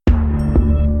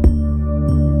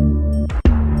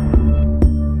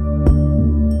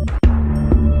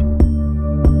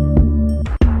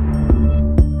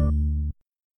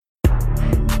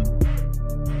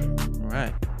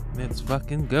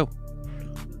fucking go.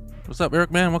 What's up,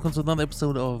 Eric, man? Welcome to another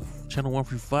episode of Channel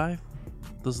 135.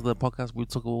 This is the podcast where we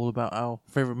talk all about our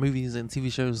favorite movies and TV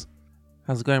shows.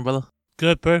 How's it going, brother?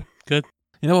 Good, bro. Good.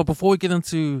 You know what? Before we get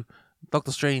into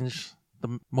Doctor Strange,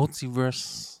 the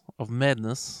Multiverse of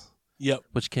Madness, Yep.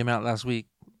 which came out last week,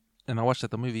 and I watched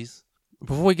at the movies.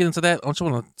 Before we get into that, I just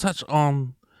want to touch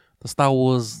on the Star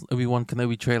Wars Obi-Wan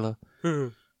Kenobi trailer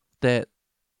that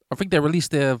I think they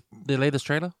released their latest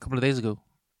trailer a couple of days ago.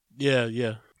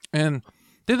 Yeah. And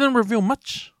they didn't reveal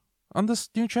much on this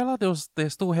new trailer. They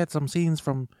still had some scenes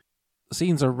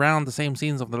around the same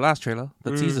scenes of the last trailer,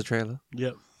 the teaser trailer.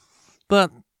 Yep. But,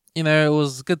 you know, it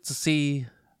was good to see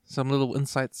some little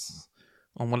insights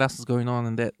on what else is going on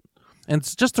in that. And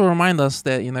it's just to remind us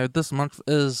that, you know, this month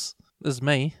is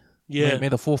May. Yeah. May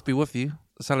the 4th be with you,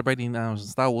 celebrating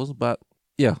Star Wars. But,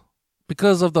 yeah,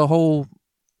 because of the whole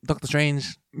Doctor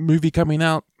Strange movie coming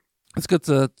out, it's good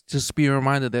to just be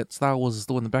reminded that Star Wars is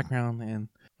still in the background and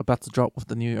about to drop with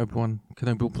the new Obi-Wan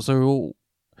Kenobi.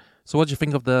 So what do you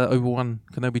think of the Obi-Wan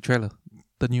Kenobi trailer,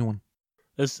 the new one?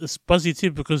 It's buzzy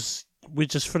too because we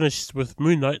just finished with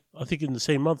Moon Knight, I think in the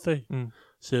same month, eh?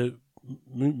 So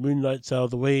Moon Knight's out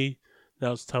of the way.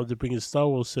 Now it's time to bring in Star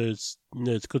Wars, so it's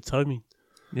good timing.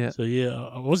 Yeah. So yeah,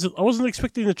 I wasn't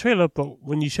expecting the trailer, but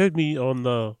when you showed me on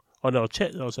our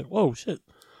chat, I was like, whoa, shit.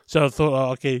 So I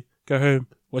thought, okay, go home,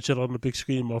 watch it on the big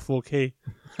screen in my 4K,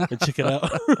 and check it out.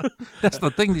 That's the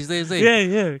thing these days, eh?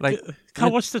 Yeah. Like,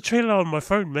 can't watch the trailer on my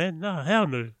phone, man. No, hell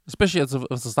no. especially if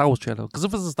it's a Star Wars trailer. Because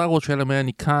if it's a Star Wars trailer, man,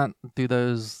 you can't do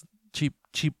those cheap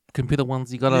computer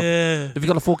ones. You gotta, if you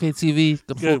got a 4K TV,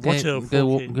 watch it on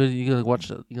 4K. You gotta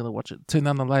watch it. You gotta watch it. Turn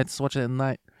down the lights, watch it at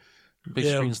night. Big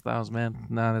screen styles, man.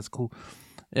 Nah, that's cool.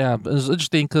 Yeah, but it's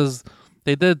interesting because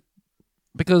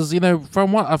you know,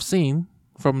 from what I've seen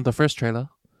from the first trailer,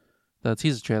 the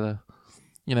teaser trailer,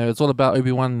 you know, it's all about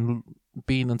Obi-Wan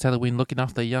being on Tatooine looking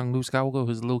after young Luke Skywalker,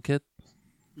 who's a little kid.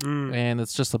 And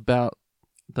it's just about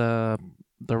the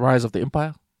rise of the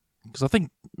Empire. Because I think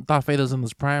Darth Vader's in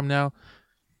his prime now.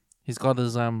 He's got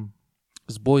his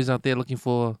boys out there looking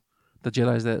for the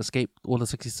Jedis that escaped Order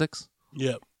 66.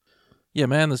 Yeah. Yeah,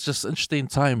 man, it's just an interesting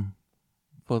time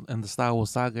in the Star Wars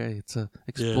saga to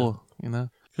explore, you know?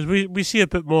 Because we see a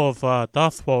bit more of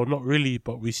Darth Maul, not really,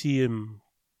 but we see him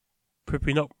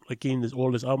prepping up, like getting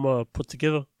all his armor put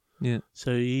together. Yeah.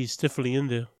 So he's definitely in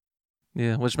there.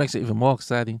 Yeah, which makes it even more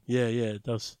exciting. Yeah, it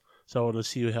does. So I want to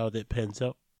see how that pans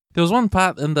out. There was one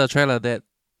part in the trailer that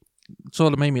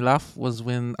sort of made me laugh, was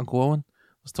when Uncle Owen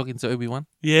was talking to Obi-Wan.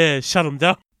 Yeah, shut him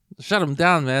down. Shut him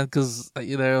down, man, because,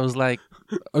 you know, it was like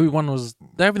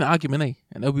they're having an argument, eh?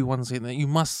 And Obi-Wan saying that you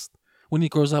must, when he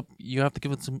grows up, you have to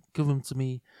give him to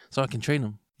me so I can train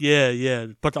him. Yeah.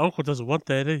 But the uncle doesn't want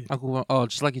that, eh? Uncle,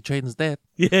 just like he trained his dad.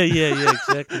 Yeah,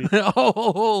 exactly.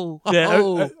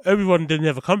 Yeah, everyone didn't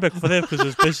have a comeback for that because it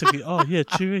was basically,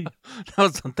 true. That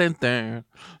was a thing.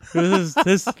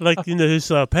 This like, you know,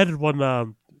 his padded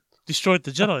one destroyed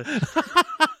the Jedi.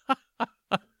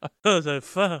 I was like,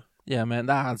 fuck. Yeah, man,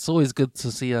 it's always good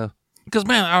to see because,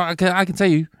 man, I can tell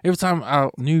you, every time a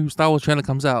new Star Wars trailer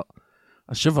comes out,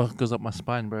 a shiver goes up my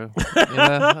spine, bro.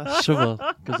 Yeah, a shiver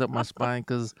goes up my spine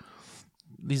because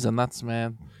these are nuts,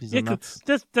 man. These are nuts.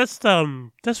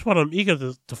 That's what I'm eager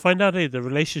to find out. The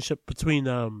relationship between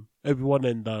Obi-Wan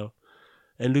and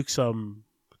Luke's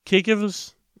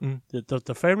caregivers,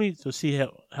 the family, to see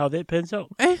how that pans out.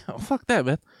 Fuck that,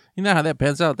 man. You know how that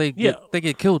pans out. They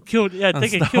get killed. Yeah, they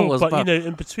get killed. But you know,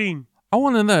 in between, I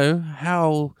want to know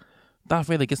how Darth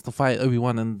Vader gets to fight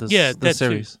Obi-Wan in this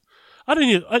series. Too. I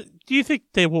don't know. Do you think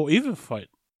they will even fight?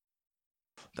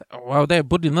 Well, they're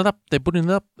putting it up.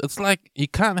 It's like you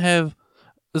can't have.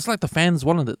 It's like the fans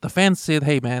wanted it. The fans said,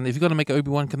 "Hey, man, if you're gonna make an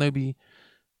Obi-Wan Kenobi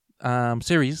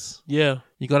series, you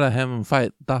gotta have him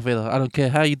fight Darth Vader. I don't care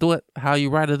how you do it, how you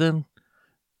write it in."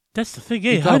 That's the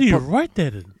thing. How do you write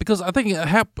that in? Because I think it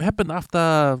happened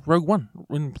after Rogue One.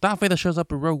 When Darth Vader shows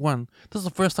up in Rogue One, this is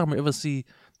the first time we ever see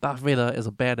Darth Vader as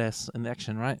a badass in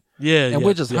action, right? Yeah, and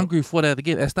we're just hungry for that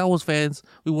again. As Star Wars fans,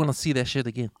 we want to see that shit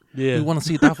again. Yeah, we want to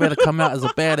see Darth Vader come out as a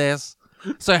badass.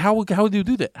 So how do you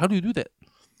do that? How do you do that?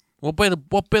 What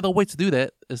better way to do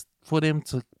that is for them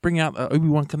to bring out an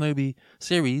Obi-Wan Kenobi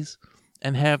series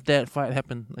and have that fight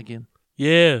happen again?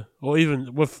 Yeah, or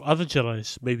even with other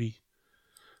Jedis, maybe.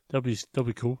 That'll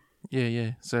be cool.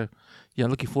 Yeah. So,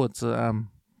 looking forward to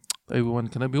Obi-Wan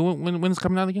Kenobi. When is it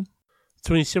coming out again?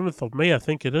 27th of May, I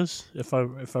think it is, if I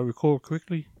recall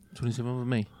correctly. 27th of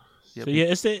May. Yep. So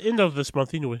it's the end of this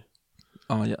month anyway.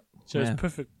 Oh yeah. So it's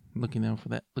perfect. Looking out for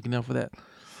that. But you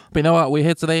know what? We're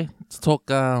here today to talk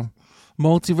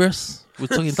multiverse. We're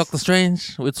talking Doctor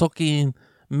Strange. We're talking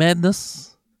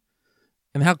madness.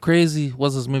 And how crazy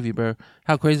was this movie, bro?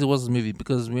 How crazy was this movie?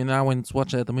 Because when I went to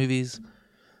watch it at the movies,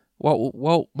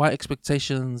 well, my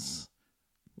expectations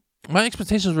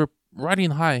were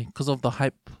riding high because of the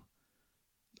hype.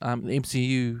 The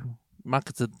MCU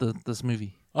marketed this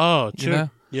movie. Oh, true. You know?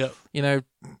 Yeah. You know,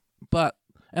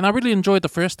 and I really enjoyed the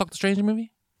first Doctor Strange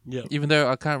movie. Yeah. Even though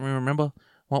I can't really remember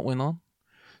what went on.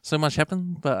 So much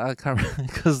happened, but I can't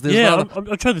because there's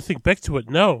I'm trying to think back to it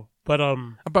now, but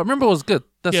remember it was good.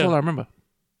 That's all I remember.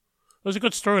 It was a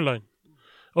good storyline.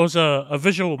 It was a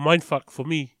visual mindfuck for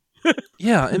me.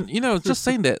 Yeah, and just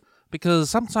saying that because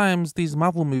sometimes these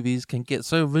Marvel movies can get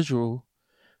so visual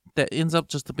that ends up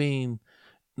just being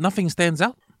nothing stands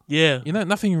out. Yeah.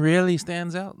 Nothing really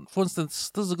stands out. For instance,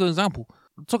 this is a good example.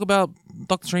 Talk about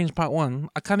Doctor Strange Part 1.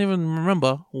 I can't even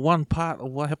remember one part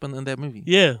of what happened in that movie.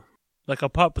 Yeah. Like a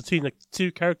part between the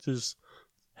two characters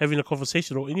having a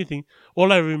conversation or anything.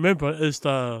 All I remember is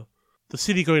the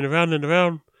city going around and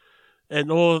around. And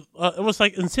all it was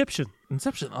like Inception.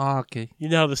 Oh, okay. You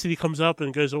know how the city comes up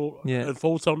and goes and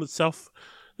folds on itself.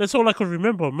 That's all I could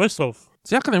remember most of.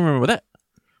 See, I can't even remember that.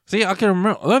 See, I can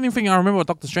remember. The only thing I remember about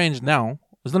Doctor Strange now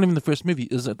is not even the first movie.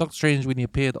 Is Doctor Strange when he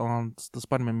appeared on the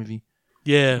Spider-Man movie.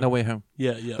 Yeah. No Way Home.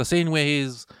 Yeah, yeah. The scene where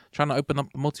he's trying to open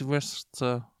up the multiverse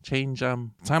to change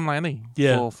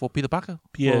timeline. For Peter Parker.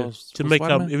 Yeah. To make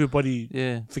Spider-Man. Everybody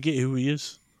forget who he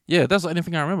is. Yeah, that's the only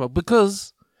thing I remember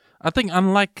because I think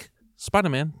unlike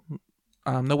Spider-Man,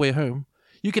 No Way Home,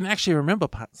 you can actually remember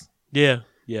parts. Yeah,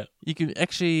 yeah. You can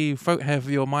actually have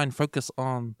your mind focus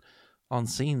on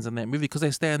scenes in that movie because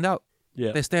they stand out.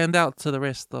 Yeah, they stand out to the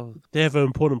rest of. They have an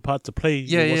important part to play.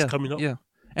 In what's coming up. Yeah,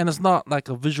 and it's not like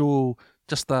a visual,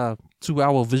 just a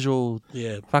 2-hour visual.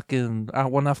 Yeah, fucking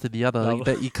one after the other. No.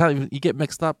 That you can't even. You get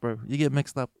mixed up, bro. You get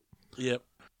mixed up. Yeah.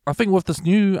 I think with this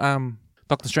new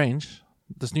Doctor Strange.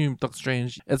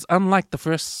 It's unlike the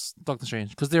first Doctor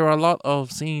Strange because there are a lot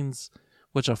of scenes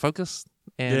which are focused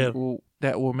and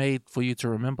that were made for you to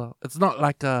remember. It's not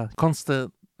like a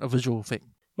constant visual thing.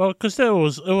 Well, because it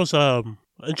was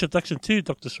introduction to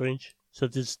Doctor Strange, so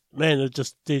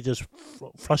they just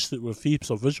flushed it with heaps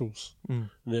of visuals in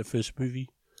their first movie.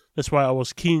 That's why I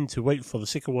was keen to wait for the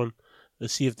second one to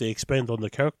see if they expand on the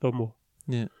character more.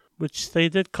 Yeah, which they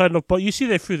did kind of, but you see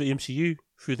that through the MCU,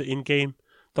 through the Endgame.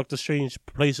 Doctor Strange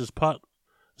plays his part,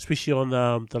 especially on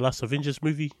the last Avengers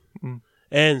movie,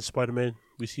 and Spider-Man.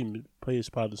 We see him play his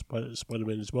part as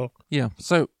Spider-Man as well. Yeah.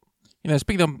 So,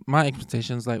 speaking of my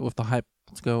expectations, like with the hype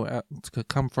to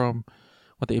come from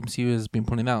what the MCU has been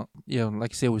putting out. Yeah,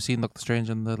 like you said, we've seen Doctor Strange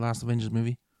in the last Avengers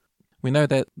movie. We know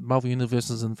that Marvel Universe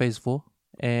is in Phase 4,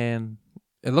 and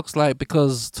it looks like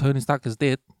because Tony Stark is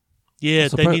dead. Yeah,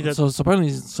 they need so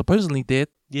supposedly dead.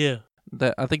 Yeah.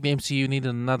 That I think the MCU needed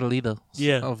another leader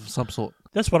of some sort.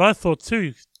 That's what I thought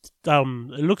too.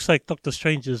 It looks like Doctor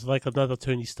Strange is like another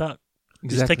Tony Stark.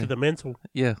 Exactly. He's taking the mantle.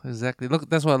 Yeah, exactly. Look,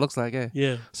 that's what it looks like.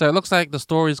 Yeah. So it looks like the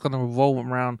story is going to revolve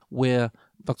around where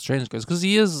Doctor Strange goes because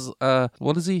he is.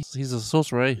 What is he? He's a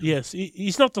sorcerer. Eh? Yes,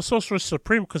 he's not the Sorcerer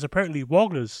Supreme because apparently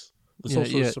Wagner's the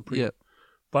Sorcerer Supreme. Yeah.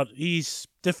 But he's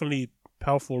definitely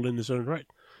powerful in his own right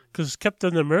because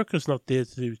Captain America's not there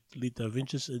to lead the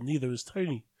Avengers, and neither is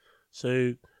Tony.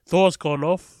 So Thor's gone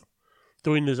off,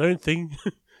 doing his own thing,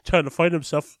 trying to find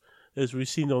himself, as we've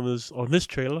seen on this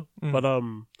trailer. But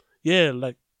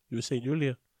like you were saying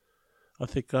earlier, I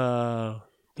think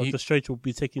Doctor Strange will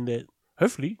be taking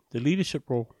hopefully the leadership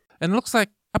role. And it looks like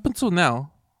up until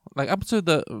now, like up until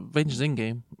the Avengers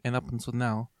Endgame, and up until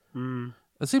now,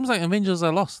 it seems like Avengers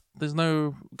are lost. There's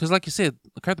no because, like you said,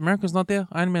 Captain America's not there,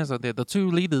 Iron Man's not there. The two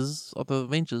leaders of the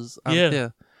Avengers aren't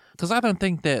there. Because I don't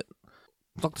think that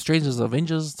Doctor Strange is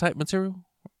Avengers type material.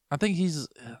 I think his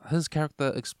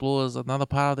character explores another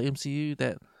part of the MCU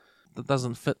that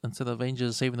doesn't fit into the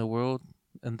Avengers saving the world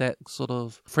and that sort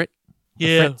of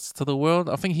threats to the world.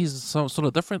 I think he's sort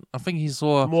of different. I think he's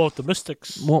more of the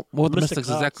mystics. More the mystics,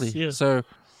 arts, exactly. Yeah. So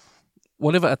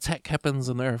whatever attack happens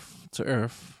on Earth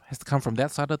has to come from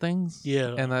that side of things.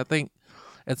 Yeah. And I think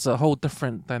it's a whole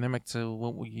different dynamic to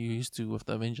what we're used to with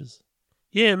the Avengers.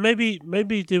 Yeah, maybe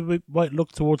they might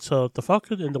look towards the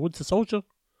Falcon and the Winter Soldier.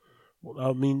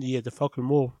 I mean, the Falcon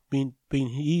more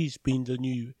he's been the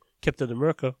new Captain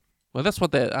America. Well, that's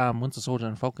what that Winter Soldier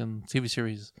and Falcon TV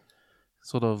series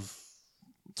sort of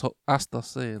asked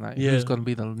us, who's going to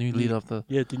be the new leader of the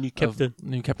new captain.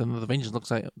 New captain of the Avengers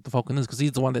looks like the Falcon is because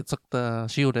he's the one that took the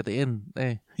shield at the end.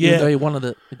 Even though he wanted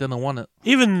it, he didn't want it.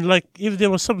 Even there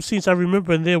were some scenes I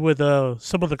remember in there with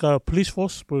some of the police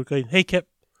force were going, "Hey Cap,"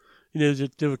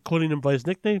 they were calling him by his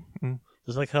nickname.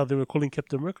 Just like how they were calling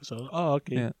Captain America. So,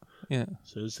 okay. Yeah.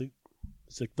 So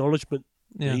it's acknowledgement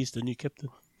that he's the new captain.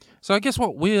 So I guess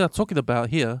what we are talking about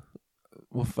here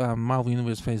with Marvel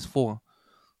Universe Phase 4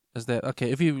 is that,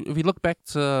 okay, if you look back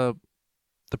to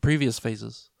the previous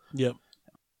phases, Yep.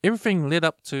 everything led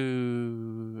up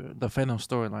to the Thanos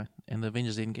storyline and the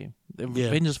Avengers Endgame. The Yeah.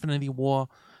 Avengers Infinity War,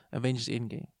 Avengers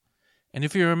Endgame. And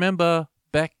if you remember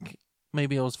back,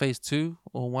 maybe it was Phase 2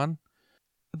 or 1,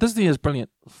 Disney is brilliant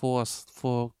for us,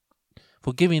 for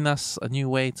giving us a new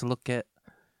way to look at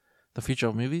the future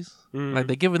of movies. Like,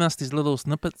 they're giving us these little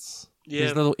snippets,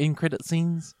 these little in-credit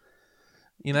scenes,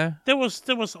 you know? That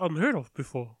was unheard of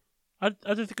before. I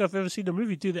don't think I've ever seen a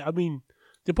movie do that. I mean,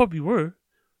 there probably were,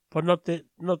 but not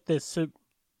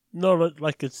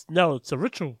like it's now. It's a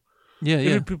ritual. Yeah,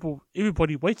 yeah.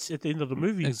 Everybody waits at the end of the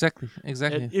movie. Exactly.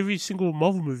 At every single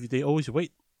Marvel movie, they always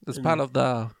wait. It's part of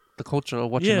the culture of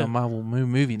watching a Marvel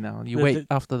movie now. You wait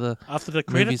after the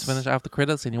credits. Movie's finished, after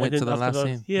credits, and you wait to the last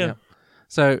scene. Yeah.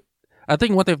 So I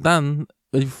think what they've done,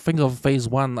 if you think of Phase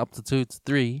 1 up to 2 to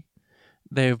 3,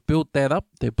 they've built that up.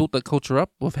 They built the culture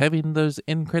up with having those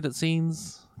end credit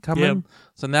scenes come in.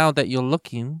 So now that you're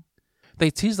looking, they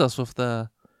teased us with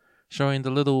showing the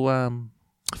little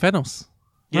Thanos.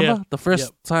 Remember the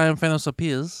first time Thanos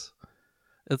appears,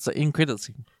 it's an end credit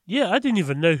scene. Yeah, I didn't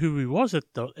even know who he was at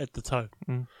the time.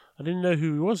 I didn't know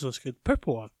who he was. I was good,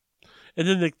 purple one, and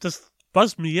then they just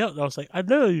buzzed me out. And I was like, I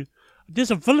know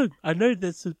there's a villain. I know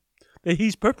that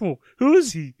he's purple. Who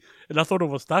is he? And I thought it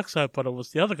was Darkseid, but it was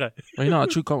the other guy. Well, you're not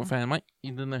a true comic fan, mate.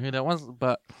 You didn't know who that was,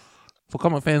 but for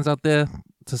comic fans out there,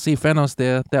 to see Thanos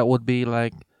there, that would be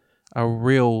like a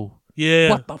real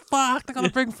what the fuck? They're gonna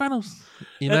bring Thanos,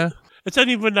 you know? It's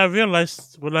only when I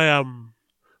realized when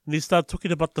they start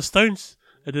talking about the stones,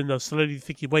 and then I was slowly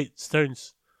thinking, wait,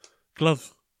 stones,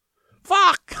 glove,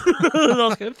 fuck! And I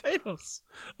was like, Thanos.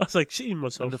 I was like shitting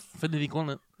myself. The Infinity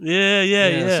Gauntlet.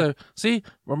 Yeah. So see,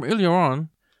 from earlier on,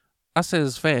 us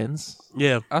as fans,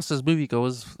 us as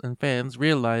moviegoers and fans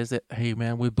realize that, hey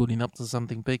man, we're building up to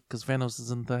something big because Thanos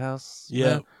is in the house.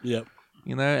 Yeah.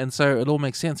 You know, and so it all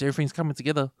makes sense. Everything's coming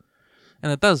together,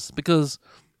 and it does, because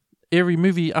every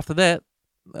movie after that,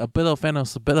 a bit of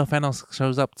Thanos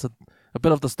shows up, to a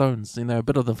bit of the stones, you know, a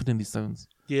bit of the Infinity Stones.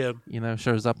 Yeah. You know,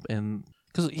 shows up, and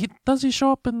because he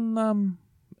show up in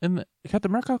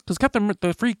Captain America? Because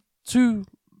the two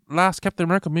last Captain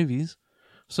America movies,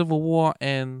 Civil War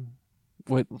and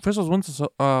first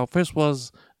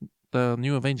was the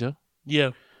New Avenger. Yeah,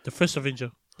 the first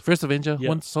Avenger.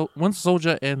 Winter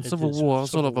Soldier and Civil War,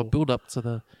 sort of a War. build up to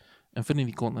the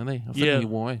Infinity Gauntlet, Infinity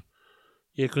War.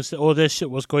 Yeah, because all that shit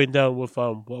was going down with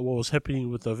what was happening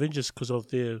with the Avengers because of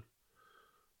their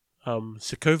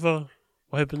Sokovia.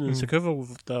 What happened in Sokovia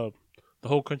with the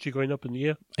whole country going up in the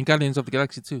air? And Guardians of the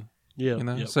Galaxy too. Yeah, you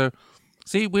know. So,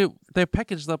 see, they're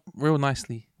packaged up real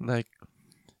nicely. Like,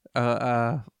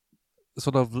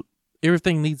 sort of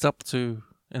everything leads up to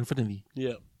infinity.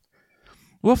 Yeah.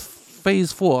 With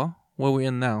Phase 4, where we're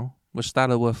in now, which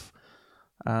started with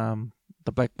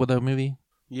the Black Widow movie.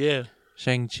 Yeah.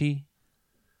 Shang-Chi.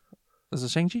 Is it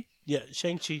Shang-Chi? Yeah,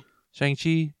 Shang-Chi.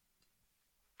 Shang-Chi.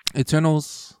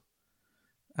 Eternals.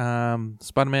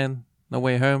 Spider-Man, No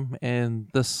Way Home, and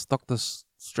this Doctor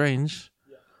Strange.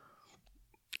 Yeah.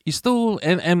 You still,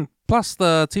 and plus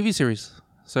the TV series.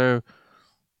 So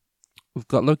we've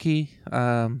got Loki,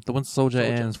 the Winter Soldier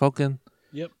and Falcon.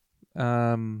 Yep.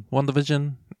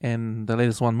 WandaVision, and the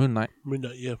latest one, Moon Knight.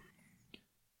 Yeah.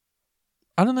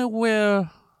 I don't know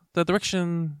where the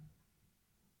direction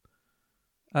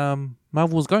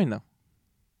Marvel's going now.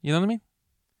 You know what I mean?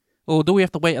 Or do we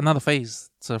have to wait another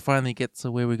phase to finally get to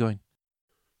where we're going?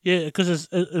 Yeah, because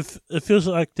it feels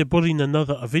like they're building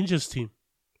another Avengers team.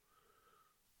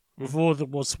 With all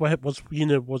what's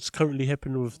currently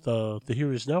happening with the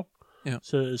heroes now. Yeah.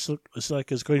 So it's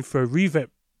like it's going for a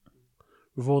revamp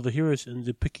with all the heroes, and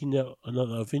they're picking out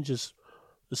another Avengers.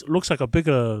 It looks like a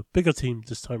bigger team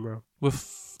this time around.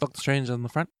 With Doctor Strange on the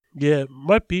front? Yeah,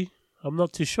 might be. I'm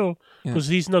not too sure because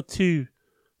he's not too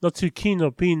keen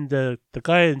on being the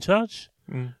guy in charge.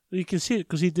 You can see it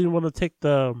because he didn't want to take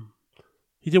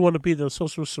he didn't want to be the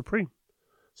Sorcerer Supreme.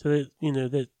 So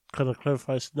that kind of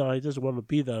clarifies. No, he doesn't want to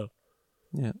be the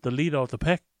leader of the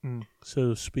pack,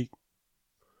 so to speak.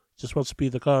 Just wants to be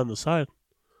the guy on the side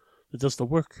that does the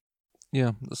work.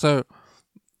 Yeah. So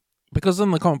because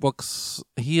in the comic books,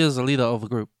 he is a leader of a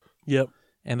group. Yep.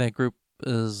 And that group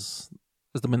is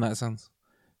the Midnight Suns.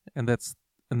 And that's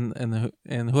and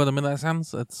who are the Midnight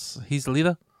Suns? He's the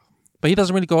leader, but he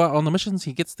doesn't really go out on the missions.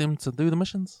 He gets them to do the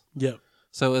missions. Yeah.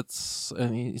 So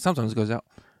and he sometimes goes out,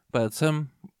 but it's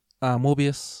him,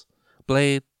 Morbius,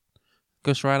 Blade,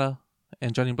 Ghost Rider,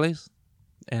 and Johnny Blaze,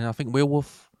 and I think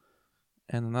Werewolf,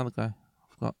 and another guy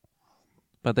I forgot.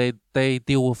 but they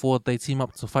deal with they team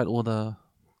up to fight all the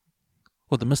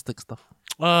mystic stuff.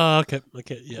 Okay,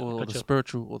 yeah, or gotcha. the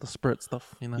spiritual or the spirit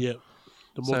stuff. Yeah,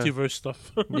 the multiverse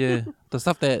stuff. Yeah, the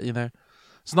stuff that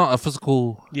it's not a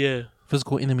physical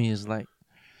enemy. Is like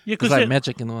it's like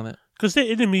magic and all that. Because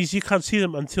they're enemies, you can't see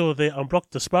them until they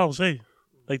unblock the spells, eh?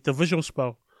 Like the visual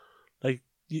spell. Like,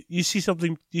 you see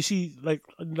something, you see, like,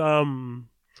 you don't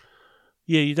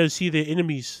see their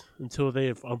enemies until they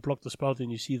have unblocked the spell, then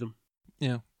you see them.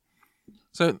 Yeah.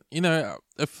 So,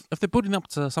 if they're building up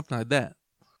to something like that,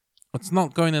 it's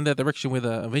not going in that direction where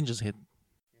the Avengers head.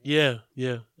 Yeah,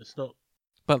 it's not.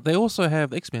 But they also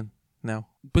have X-Men now.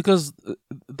 Because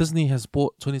Disney has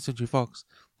bought 20th Century Fox,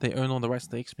 they own all the rights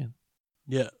to X-Men.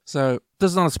 Yeah. So,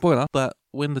 this is not a spoiler, but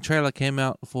when the trailer came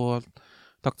out for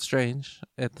Doctor Strange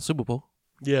at the Super Bowl,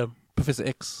 Professor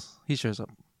X, he shows up.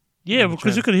 Yeah,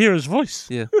 because you can hear his voice.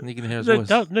 Yeah, you can hear his voice.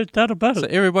 No doubt about it. So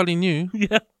everybody knew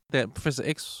that Professor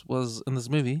X was in this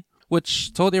movie,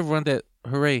 which told everyone that,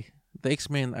 hooray, the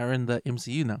X-Men are in the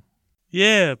MCU now.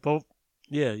 Yeah, but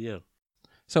yeah.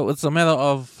 So it's a matter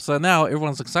of, so now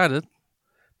everyone's excited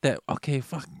that, okay,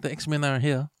 fuck, the X-Men are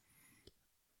here.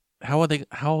 How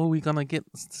are we going to get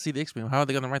to see the X-Men? How are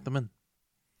they going to write them in?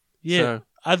 Yeah. So,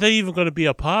 are they even going to be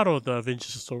a part of the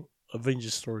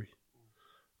Avengers story?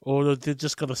 Or they're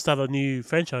just going to start a new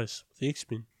franchise, the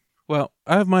X-Men? Well,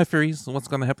 I have my theories on what's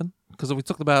going to happen. Because we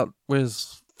talked about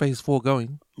where's Phase 4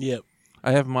 going. Yeah.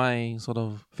 I have my sort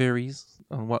of theories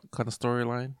on what kind of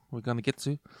storyline we're going to get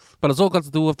to. But it's all got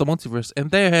to do with the multiverse.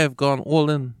 And they have gone all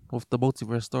in with the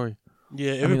multiverse story.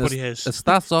 Yeah, everybody has. It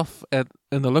starts off in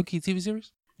the Loki TV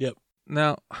series. Yep.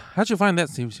 Now, how'd you find that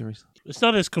TV series? It's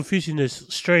not as confusing as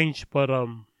Strange, but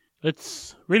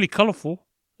it's really colourful.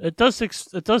 It does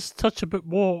touch a bit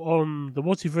more on the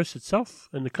multiverse itself,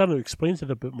 and it kind of explains it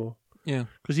a bit more. Yeah.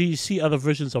 Because you see other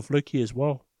versions of Loki as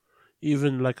well.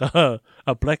 Even like a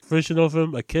black version of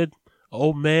him, a kid, an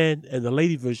old man, and a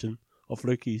lady version of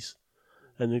Loki's.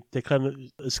 And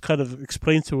it's kind of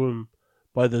explained to him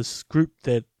by this group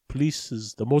that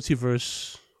polices the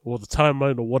multiverse or the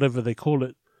timeline or whatever they call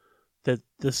it, that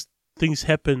this things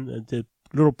happen and the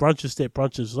little branches that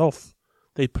branches off,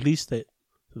 they police that.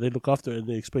 So they look after it and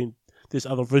they explain there's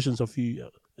other versions of you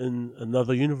in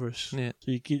another universe. Yeah.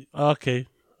 So you get, okay,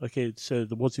 so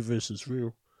the multiverse is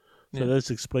real. So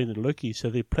that's explained in Loki. So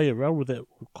they play around with that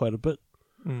quite a bit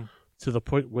to the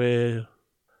point where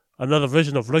another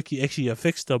version of Loki actually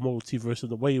affects the multiverse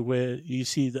in a way where you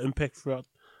see the impact throughout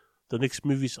the next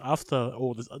movies after,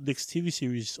 or the next TV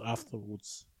series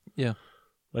afterwards. Yeah.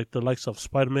 Like the likes of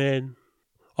Spider-Man.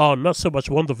 Oh, not so much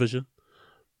WandaVision.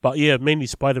 But yeah, mainly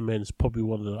Spider-Man is probably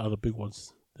one of the other big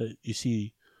ones that you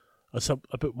see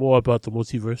a bit more about the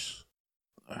multiverse.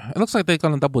 It looks like they're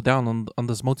going to double down on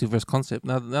this multiverse concept.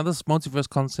 Now this multiverse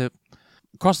concept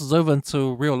crosses over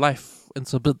into real life,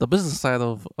 into the business side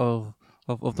of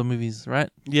the movies, right?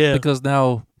 Yeah. Because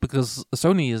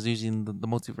Sony is using the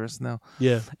multiverse now.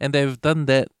 Yeah. And they've done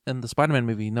that in the Spider-Man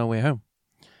movie, No Way Home.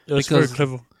 It was very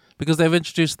clever. Because they've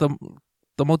introduced the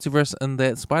multiverse in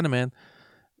that Spider-Man.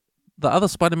 The other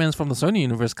Spider-Mans from the Sony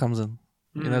universe comes in.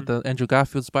 You know, the Andrew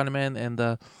Garfield Spider-Man and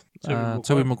the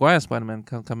Tobey Maguire Spider-Man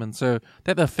come in. So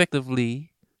that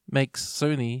effectively makes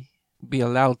Sony be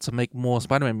allowed to make more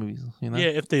Spider-Man movies, you know? Yeah,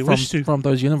 if they wish to. From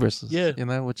those universes, yeah. You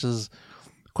know, which is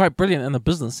quite brilliant in a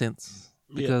business sense.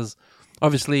 Because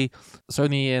obviously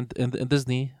Sony and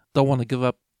Disney don't want to give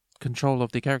up control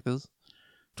of their characters.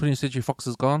 20th Century Fox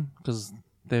is gone because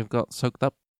they've got soaked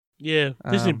up. Yeah,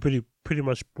 Disney pretty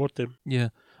much bought them. Yeah.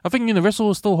 I think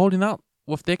Universal is still holding out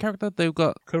with their character. They've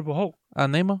got Incredible Hulk.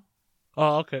 Namor.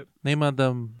 Oh, okay. Namor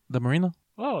the Mariner.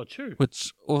 Oh, true.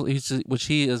 Which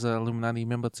he is an Illuminati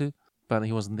member too, but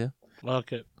he wasn't there.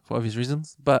 Okay. For obvious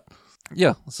reasons. But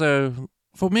yeah, so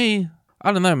for me,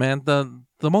 I don't know, man. The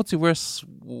multiverse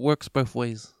works both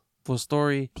ways. For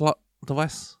story, plot,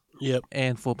 device. Yep.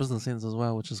 And for business sense as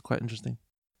well, which is quite interesting.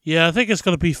 Yeah, I think it's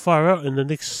going to be far out in the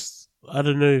next, I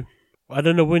don't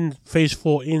know when Phase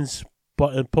 4 ends,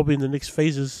 but probably in the next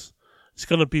phases, it's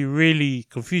going to be really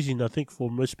confusing, I think, for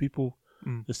most people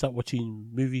to start watching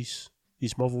movies,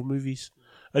 these Marvel movies.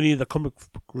 Only the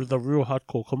real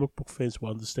hardcore comic book fans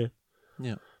will understand.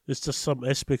 Yeah. There's just some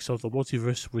aspects of the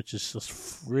multiverse which is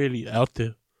just really out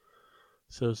there.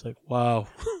 So it's like, wow.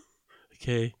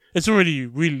 Okay. It's already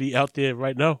really out there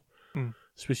right now.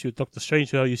 Especially with Doctor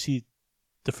Strange, how you see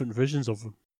different versions of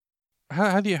him.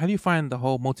 How do you find the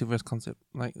whole multiverse concept?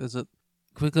 Like, is it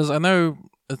because I know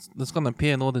it's going to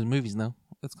appear in all these movies now.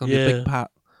 It's going to be a big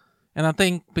part, and I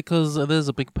think because it is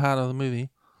a big part of the movie,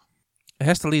 it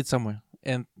has to lead somewhere.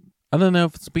 And I don't know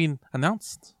if it's been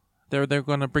announced they're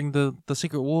going to bring the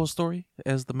Secret War story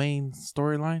as the main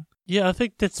storyline. Yeah, I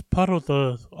think that's part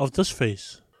of this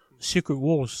phase, Secret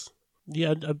Wars.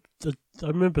 Yeah, I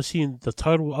remember seeing the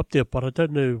title up there, but I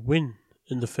don't know when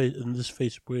in this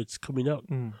phase where it's coming out.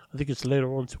 I think it's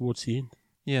later on towards the end.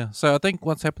 Yeah, so I think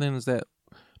what's happening is that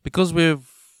because we've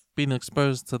been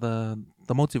exposed to the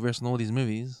multiverse in all these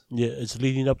movies. Yeah, it's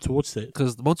leading up towards that.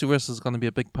 Because the multiverse is going to be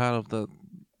a big part of the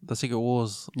Secret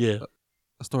Wars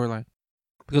storyline.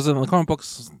 Because in the comic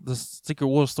books, the Secret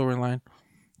Wars storyline,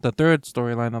 the third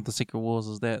storyline of the Secret Wars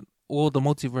is that all the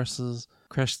multiverses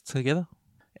crash together.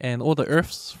 And all the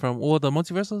Earths from all the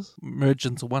multiverses merge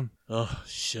into one. Oh,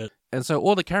 shit. And so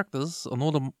all the characters on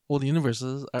all the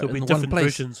universes are in one place.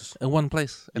 Versions. In one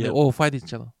place. And they all fight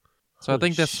each other. So I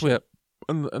think that's where,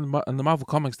 in the Marvel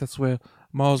Comics, that's where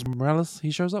Miles Morales,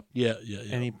 he shows up. Yeah.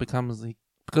 And he becomes,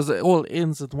 because it all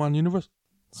ends in one universe.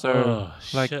 So,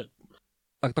 like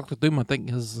Doctor Doom, I think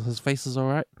his face is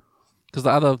alright. Because the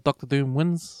other Doctor Doom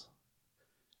wins.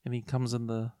 And he comes in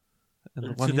the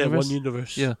one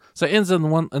universe. Yeah. So it ends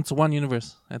into one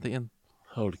universe at the end.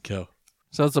 Holy cow.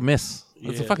 So it's a mess.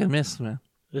 It's a fucking mess, man.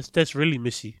 That's really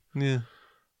messy. Yeah.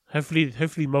 Hopefully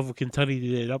Marvel can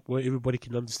tidy that up where everybody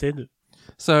can understand it.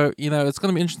 So, it's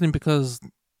going to be interesting because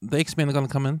the X-Men are going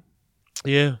to come in.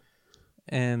 Yeah.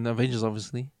 And Avengers,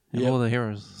 obviously. And all the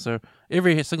heroes. So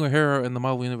every single hero in the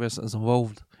Marvel Universe is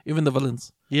involved. Even the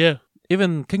villains. Yeah.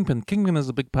 Even Kingpin. Kingpin is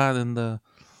a big part in the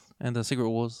Secret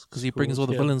Wars because he brings all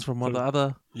the villains from all the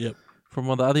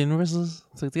other universes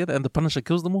together, and the Punisher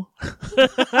kills them all.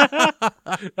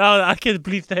 Oh, I can't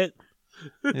believe that.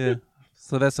 Yeah,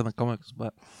 so that's in the comics,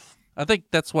 but I think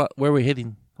that's where we're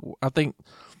heading. I think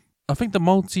the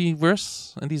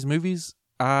multiverse in these movies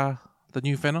are the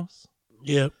new Thanos.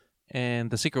 Yeah, and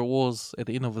the Secret Wars at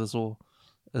the end of this all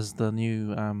is the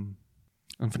new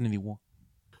Infinity War.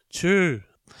 True.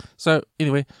 So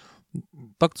anyway,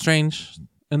 Doctor Strange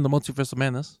in the Multiverse of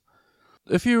Madness.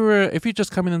 If you're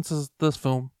just coming into this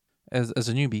film as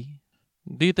a newbie,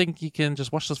 do you think you can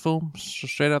just watch this film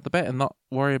straight out the bat and not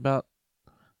worry about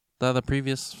the other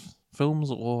previous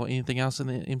films or anything else in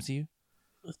the MCU?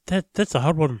 That's a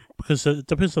hard one because it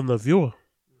depends on the viewer.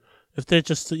 If they're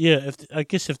just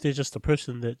if they're just a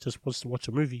person that just wants to watch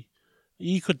a movie,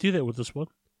 you could do that with this one.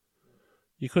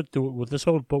 You could do it with this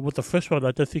one, but with the first one,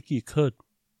 I don't think you could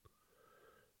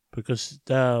because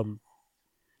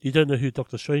you don't know who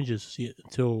Doctor Strange is yet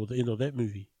until the end of that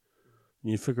movie.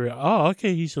 And you figure out,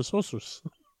 okay, he's a sorceress.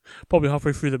 Probably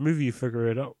halfway through the movie, you figure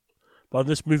it out. But in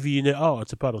this movie, you know,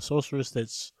 it's about a sorceress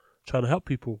that's trying to help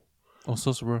people. Oh,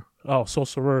 sorcerer. Oh,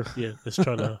 sorcerer, yeah, that's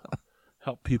trying to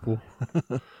help people.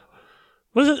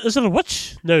 Is it a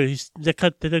witch? No,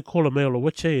 they don't call a male a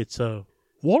witch, eh? It's a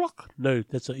warlock? No,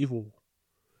 that's an evil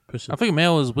person. I think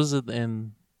male is wizard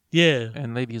and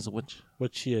lady is a witch.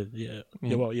 Witch, yeah.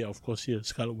 Well, of course,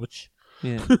 Scarlet Witch.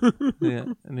 Yeah, yeah.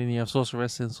 And then you have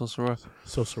sorceress and sorcerer.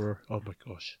 Sorcerer. Oh my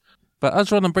gosh. But I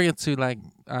just want to bring it to like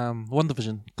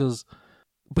WandaVision because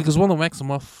Wanda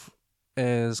Maximoff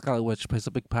as Scarlet Witch plays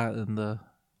a big part in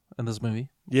this movie.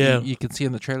 Yeah, you can see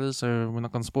in the trailers, so we're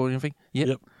not going to spoil anything.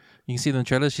 Yep. You can see in the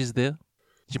trailer she's there.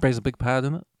 She plays a big part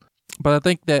in it. But I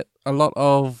think that a lot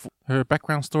of her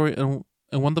background story in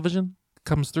WandaVision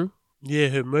comes through.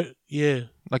 Yeah,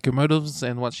 like her motives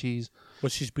and what she's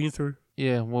been through.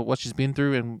 Yeah, what she's been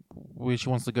through and where she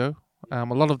wants to go. A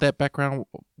lot of that background,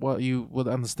 what you would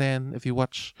understand if you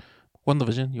watch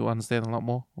WandaVision, you'll understand a lot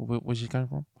more where she's coming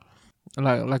from.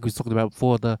 Like we talked about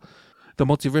before, the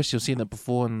multiverse, you've seen it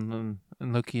before in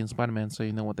Loki and Spider-Man, so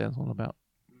you know what that's all about.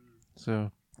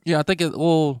 So yeah, I think it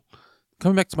all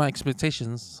coming back to my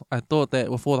expectations. I thought that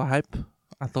with all the hype,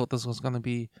 I thought this was going to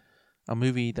be a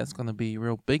movie that's going to be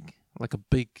real big, like a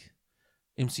big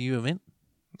MCU event.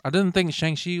 I didn't think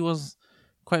Shang-Chi was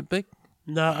quite big.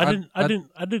 No, I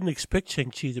didn't expect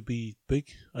Shang-Chi to be big,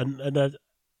 and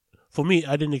for me,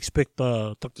 I didn't expect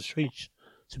Doctor Strange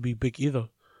to be big either.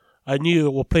 I knew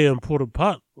it would play an important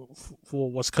part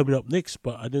for what's coming up next,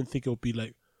 but I didn't think it would be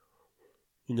like,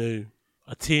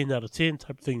 a 10 out of 10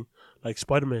 type thing like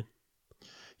Spider-Man.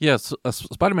 Yeah, so,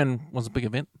 Spider-Man was a big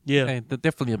event. Yeah, hey,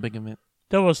 definitely a big event.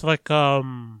 That was like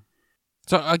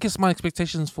So I guess my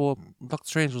expectations for Doctor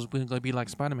Strange was going to be like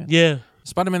Spider-Man. Yeah.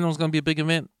 Spider-Man was going to be a big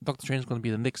event. Doctor Strange was going to be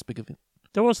the next big event.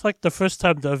 That was like the first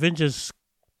time the Avengers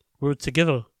were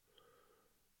together.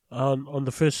 On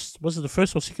the first, was it the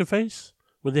first or second phase?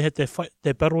 When they had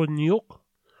their battle in New York?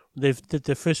 They did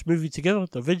their first movie together,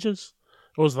 the Avengers.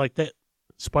 It was like that.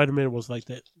 Spider-Man was like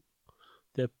that.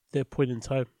 That point in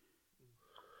time.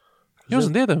 He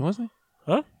wasn't there though, was he?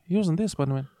 Huh? He wasn't there,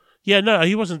 Spider-Man. Yeah, no,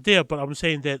 he wasn't there, but I'm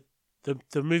saying that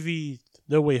the movie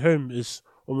No Way Home is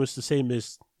almost the same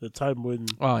as the time when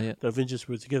the Avengers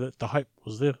were together. The hype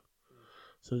was there.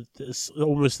 So it's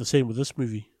almost the same with this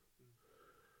movie.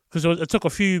 Because it took a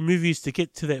few movies to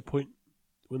get to that point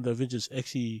when the Avengers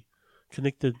actually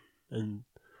connected and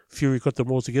Fury got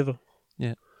them all together.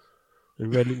 Yeah.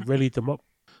 And rallied them up.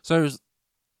 So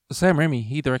Sam Raimi,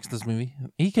 he directs this movie.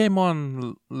 He came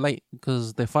on late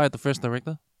because they fired the first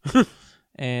director.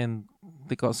 And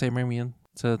they got Sam Raimi in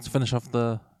to finish off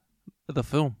the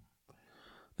film.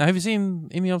 Now, have you seen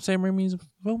any of Sam Raimi's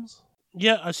films?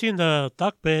 Yeah, I've seen the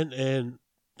Darkman and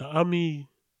the Army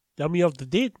of the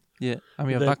Dead. Yeah,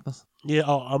 Army of Darkness. Yeah,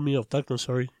 Army of Darkness,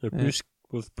 sorry.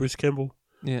 With Bruce Campbell.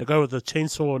 Yeah. The guy with the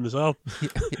chainsaw on his arm.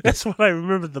 That's what I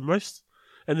remember the most.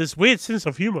 And this weird sense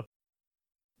of humor.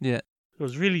 Yeah. It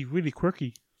was really, really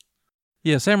quirky.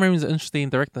 Yeah, Sam Raimi's an interesting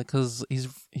director because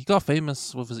he got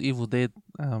famous with his Evil Dead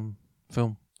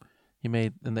film he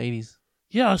made in the 80s.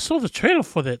 Yeah, I saw the trailer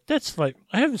for that. That's I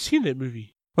haven't seen that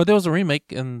movie. But there was a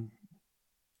remake in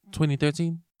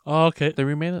 2013. Oh, okay. They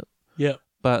remade it. Yeah.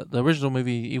 But the original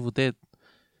movie, Evil Dead,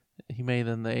 he made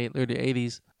in the early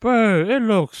 80s. Bro, it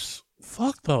looks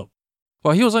fucked up.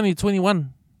 Well, he was only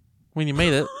 21 when he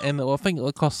made it, and I think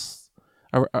it cost,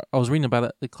 I was reading about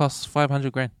it, it cost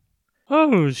 $500,000.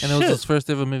 Oh, shit. And it was his first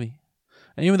ever movie.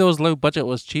 And even though it was low budget, it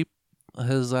was cheap.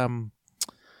 His,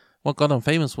 what got him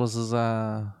famous was his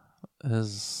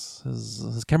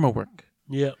camera work.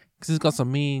 Yeah. Because he's got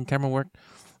some mean camera work.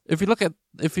 If you look at,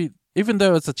 even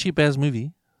though it's a cheap ass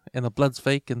movie, and the blood's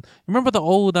fake, and remember the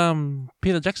old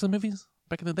Peter Jackson movies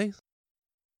back in the days?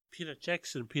 Peter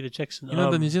Jackson. You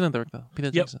know the New Zealand director,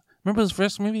 Peter Jackson. Remember his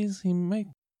first movies he made?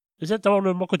 Is that the one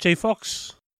with Michael J.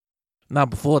 Fox? No,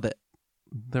 before that.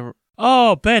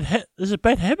 Is it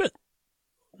Bad Habit?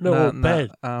 No,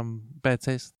 Bad. Bad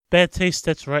Taste. Bad Taste,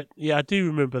 that's right. Yeah, I do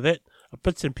remember that.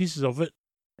 Bits and pieces of it.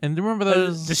 And do you remember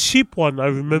those? The sheep one, I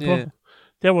remember. Yeah.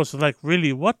 That was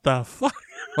really, what the fuck?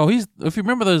 Well, if you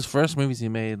remember those first movies he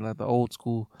made, like the old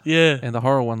school, and the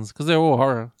horror ones, because they're all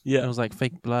horror. Yeah, it was like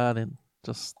fake blood and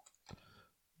just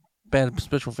bad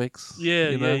special effects. Yeah.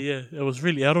 It was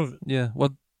really out of it. Yeah,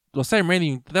 well, Sam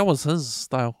Raimi, that was his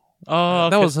style. Oh,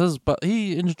 okay. That was his, but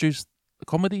he introduced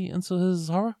comedy into his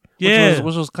horror. Yeah,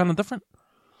 which was kind of different.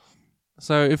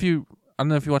 So I don't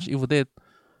know if you watch Evil Dead,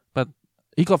 but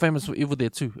he got famous for Evil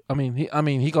Dead 2. I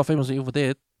mean, he got famous for Evil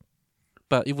Dead.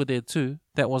 But Evil Dead 2,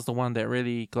 that was the one that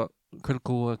really got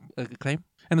critical acclaim.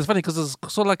 And it's funny because it's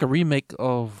sort of like a remake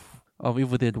of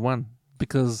Evil Dead 1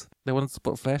 because they wanted to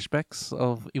put flashbacks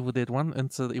of Evil Dead 1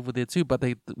 into the Evil Dead 2, but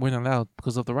they weren't allowed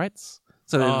because of the rights.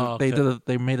 So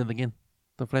they made it again.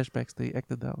 The flashbacks, they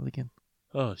acted out again.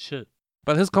 Oh, shit.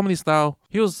 But his comedy style,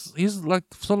 he's like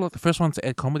sort of like the first one to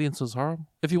add comedy into his horror.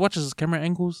 If you watch his camera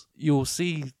angles, you'll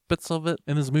see bits of it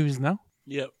in his movies now.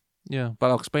 Yep. Yeah, but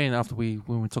I'll explain after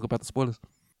when we talk about the spoilers.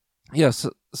 Yes,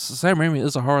 Sam Raimi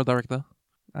is a horror director.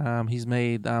 He's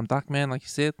made Darkman, like you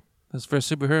said, his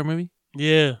first superhero movie.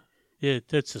 Yeah,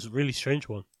 that's a really strange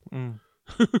one. Mm.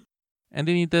 And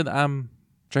then he did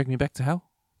Drag Me Back to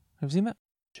Hell. Have you seen that?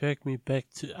 Drag Me Back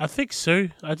to, I think so.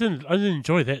 I didn't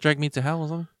enjoy that. Drag Me to Hell or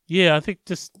something. Yeah, I think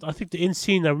the end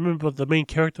scene. I remember the main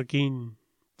character getting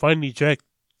finally dragged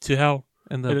to hell.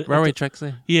 And the railway tracks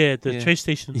there. Yeah, the train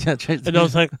station. Yeah, train station. And I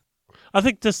was like, I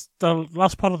think the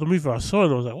last part of the movie I saw,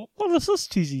 and I was like, what is this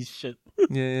cheesy shit?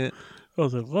 Yeah. I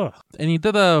was like, what? And he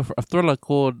did a thriller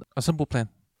called A Simple Plan.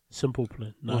 Simple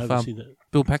Plan. No, I haven't seen that.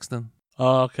 Bill Paxton.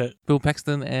 Oh, okay. Bill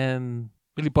Paxton and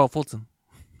Billy Bob Thornton.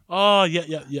 Oh,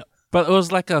 yeah. But it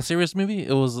was like a serious movie.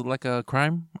 It was like a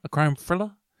crime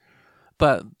thriller.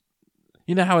 But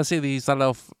you know how I say they started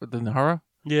off in horror?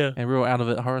 Yeah. And real out of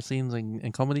it horror scenes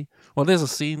and comedy? Well, there's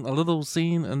a little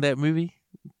scene in that movie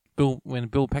when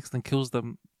Bill Paxton kills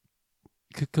the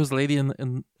lady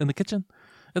in the kitchen.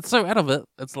 It's so out of it.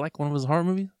 It's like one of his horror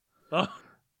movies. Oh.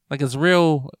 Like it's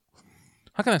real.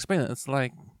 How can I explain it? It's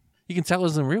like you can tell it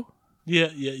isn't real. Yeah.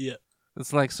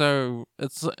 It's like so.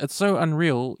 It's so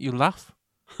unreal. You laugh.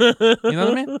 You know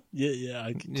what I mean? Yeah.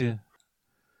 I get you.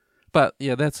 But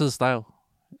yeah, that's his style,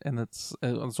 and it's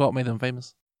what made him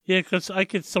famous. Yeah, because I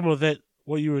get some of that.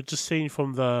 What you were just saying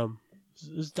from the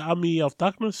Army of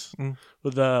Darkness,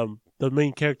 with the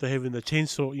main character having the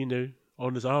chainsaw,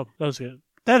 on his arm.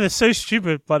 That is so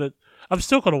stupid, but I'm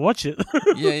still gonna watch it.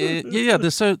 Yeah.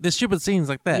 There's stupid scenes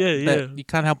like that. That you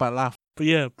can't help but laugh.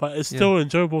 But it's still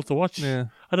enjoyable to watch. Yeah.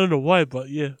 I don't know why, but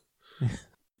yeah.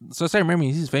 So Sam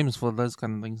Raimi, he's famous for those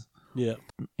kind of things. Yeah.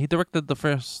 He directed the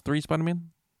first 3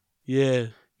 Spider-Man. Yeah.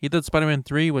 He did Spider-Man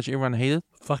 3, which everyone hated.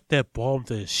 Fuck, that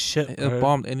bombed as shit, bro. It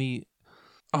bombed, and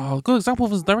a good example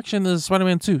of his direction is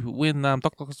Spider-Man 2, when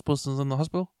Dr. Octopus is in the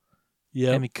hospital.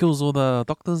 Yeah. And he kills all the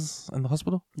doctors in the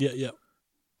hospital. Yeah.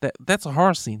 That's a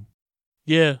horror scene.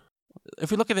 Yeah.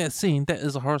 If you look at that scene, that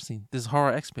is a horror scene. There's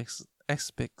horror aspects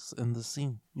in the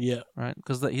scene, Yeah. right?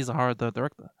 Because he's a horror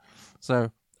director.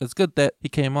 So it's good that he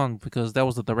came on because that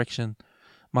was the direction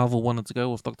Marvel wanted to go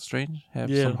with Doctor Strange.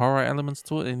 Have some horror elements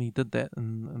to it, and he did that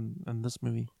in this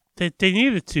movie. They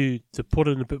needed to put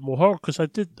in a bit more horror because I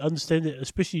did understand it,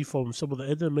 especially from some of the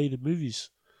animated movies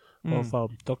of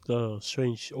Doctor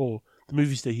Strange or the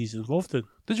movies that he's involved in.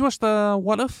 Did you watch the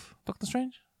What If Doctor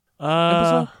Strange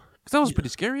episode? Because that was pretty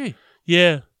scary. Eh?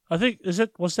 Yeah, I think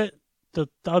was that the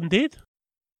Undead?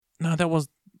 No, that was.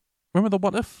 Remember the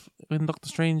What If when Doctor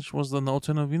Strange was in the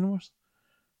alternative universe,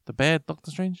 the bad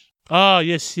Doctor Strange. Ah,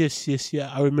 yes,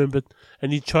 yeah, I remembered.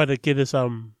 And he tried to get his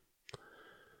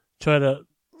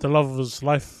the love of his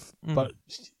life, but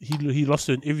he lost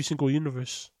it in every single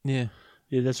universe. Yeah,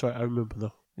 that's right. I remember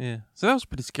though. Yeah, so that was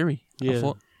pretty scary. Yeah, I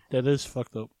thought. That is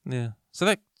fucked up. Yeah,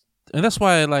 so that's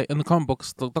why like in the comic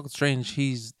books, Doctor Strange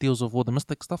deals with all the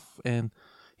mystic stuff, and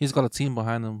he's got a team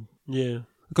behind him. Yeah,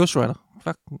 Ghost Rider.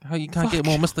 Fuck, how you can't get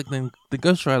more mystic than the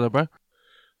Ghost Rider, bro?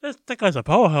 That guy's a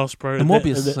powerhouse, bro. And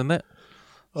Morbius and that.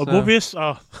 Morbius.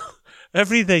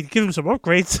 Every day give him some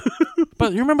upgrades.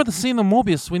 But you remember the scene of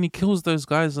Morbius when he kills those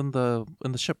guys in the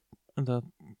ship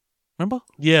remember?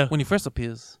 Yeah. When he first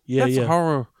appears. Yeah, that's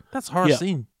horror. That's a horror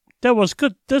scene. That was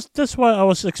good. That's why I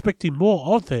was expecting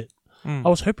more of that. I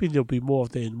was hoping there'll be more of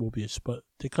that in Morbius, but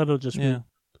they kind of just went.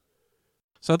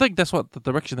 So I think that's what the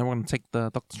direction they want to take the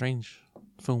Doctor Strange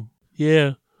film.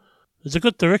 Yeah, it's a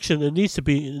good direction. It needs to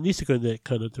go in that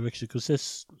kind of direction because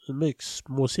it makes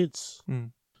more sense.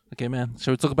 Okay, man.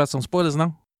 Shall we talk about some spoilers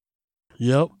now?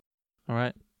 Yep. All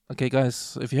right. Okay,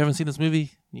 guys. If you haven't seen this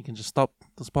movie, you can just stop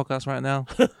this podcast right now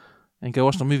and go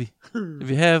watch the movie. If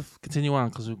you have, continue on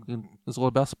because it's all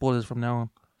about spoilers from now on.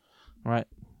 All right.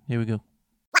 Here we go.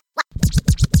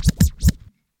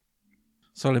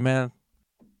 Sorry, man.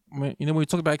 You know, when we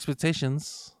talk about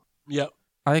expectations,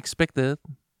 I expected,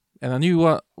 and I knew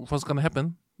what was going to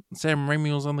happen. Sam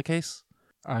Raimi was on the case.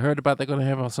 I heard about they're going to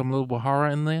have some little bit of horror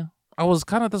in there. I was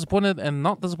kind of disappointed and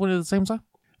not disappointed at the same time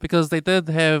because they did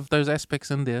have those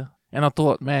aspects in there, and I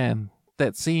thought, man,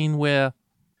 that scene where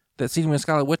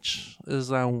Scarlet Witch is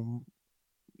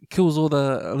kills all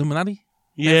the Illuminati.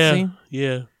 Yeah.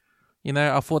 You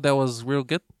know, I thought that was real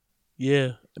good.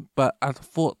 Yeah. But I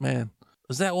thought, man,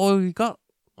 is that all we got?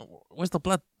 Where's the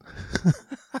blood?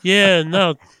 Yeah,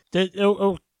 no.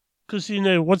 Because,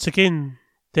 once again,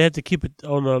 they had to keep it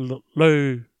on a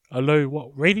low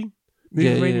what, rating?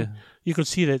 Rating? Yeah. You could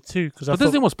see that too. But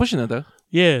Disney was pushing it though.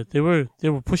 Yeah, they were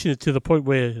pushing it to the point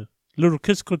where little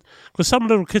kids could, because some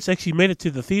little kids actually made it to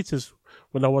the theaters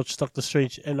when I watched Doctor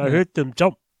Strange, and I heard them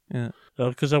jump. Yeah.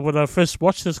 Because when I first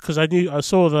watched this, because I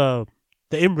saw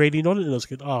the M rating on it, and I was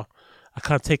like, I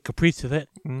can't take Capri to that.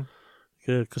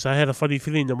 Because I had a funny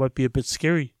feeling that might be a bit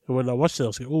scary. And when I watched it, I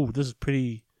was like, oh, this is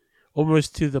pretty,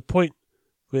 almost to the point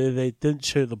where they didn't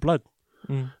show the blood.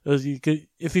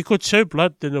 If you could show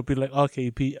blood, then it'll be like,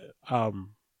 okay, give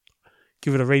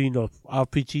it a rating of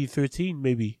RPG-13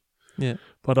 maybe. Yeah.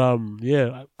 But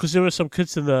because there were some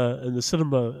kids in the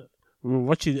cinema we were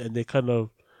watching it, and they kind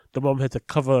of, the mom had to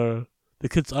cover the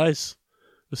kids' eyes.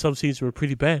 Some scenes were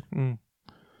pretty bad.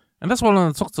 And that's what I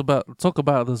want to talk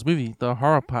about this movie, the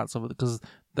horror parts of it, because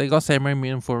they got Sam Raimi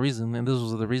in for a reason, and this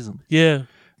was the reason. Yeah.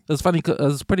 It's funny,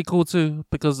 it's pretty cool too,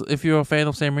 because if you're a fan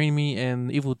of Sam Raimi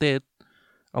and Evil Dead,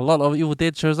 a lot of Evil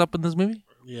Dead shows up in this movie.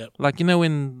 Yeah. Like,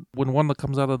 when Wanda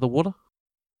comes out of the water?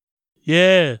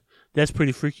 Yeah. That's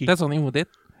pretty freaky. That's on Evil Dead.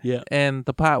 Yeah. And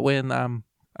the part when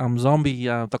zombie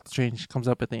Doctor Strange comes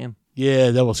up at the end. Yeah,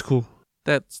 that was cool.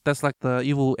 That's like the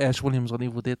evil Ash Williams on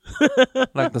Evil Dead.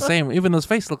 Like the same. Even his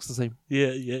face looks the same.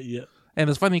 Yeah. And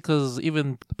it's funny because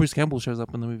even Bruce Campbell shows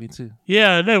up in the movie too.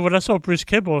 Yeah, I know. When I saw Bruce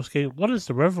Campbell, I was going, what is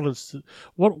the relevance?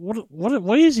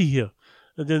 Why is he here?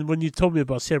 And then when you told me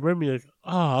about Sam Raimi, like,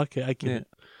 okay, I get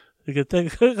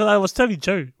it. I was telling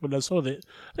Joe when I saw that,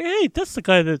 like, hey, that's the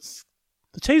guy that's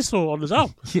the chainsaw on his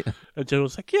arm. Yeah. And Joe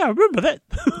was like, yeah, I remember that.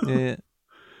 Yeah. I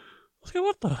was like,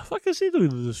 what the fuck is he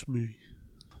doing in this movie?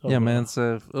 Yeah, man.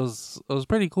 So it was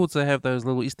pretty cool to have those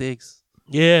little Easter eggs.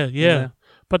 Yeah.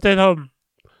 But then how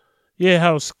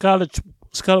Scarlet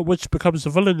Witch becomes the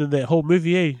villain in that whole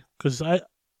movie, Because I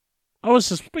was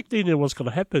suspecting it was going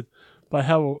to happen, but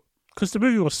because the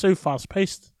movie was so fast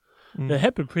paced, it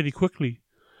happened pretty quickly.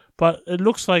 But it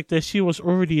looks like that she was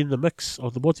already in the mix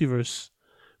of the multiverse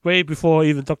way before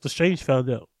even Doctor Strange found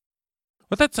out.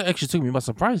 But that actually took me by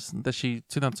surprise that she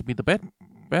turned out to be the bad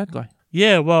guy.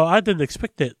 Yeah, well, I didn't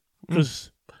expect that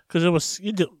because it was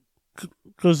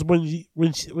Because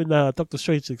when Doctor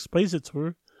Strange explains it to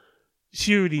her,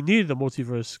 she already knew the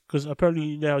multiverse. Because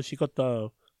apparently now she got the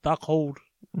Darkhold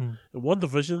in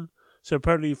WandaVision. So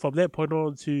apparently from that point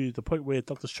on to the point where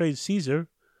Doctor Strange sees her,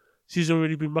 she's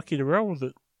already been mucking around with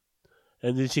it.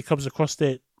 And then she comes across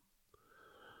that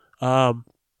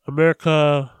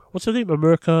America, what's her name?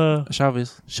 America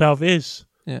Chavez.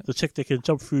 Yeah. The chick that can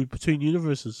jump through between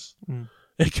universes.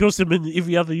 And kills them in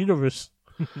every other universe.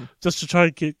 Just to try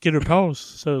and get her powers.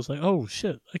 So it's like, oh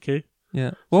shit, okay.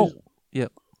 Yeah. Well, yeah.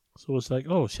 So it's like,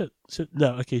 oh shit.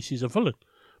 No, okay, she's a villain.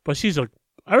 But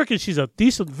I reckon she's a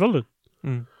decent villain.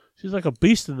 She's like a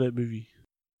beast in that movie.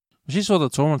 She's sort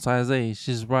of traumatized, eh?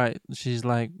 She's right. She's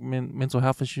like mental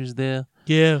health issues there.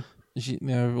 Yeah.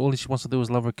 All she wants to do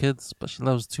is love her kids, but she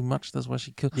loves too much. That's why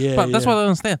she kills. Yeah, but that's what I don't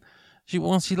understand. She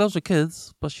loves her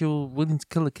kids, but she'll willing to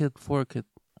kill a kid for a kid.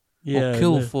 Yeah. Or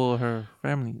kill for her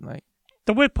family. Like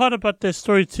the weird part about that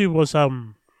story too was where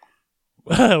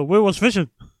was Vision?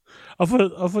 I thought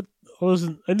it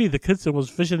wasn't only the kids, it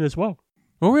was Vision as well.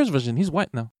 Well, where's Vision? He's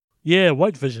white now. Yeah,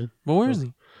 white Vision. Well, where is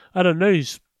he? I don't know.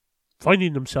 He's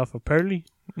finding himself apparently.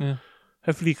 Yeah.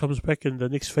 Hopefully he comes back in the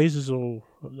next phases or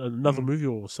another movie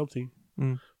or something.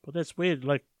 But that's weird.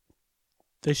 Like,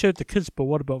 they showed the kids, but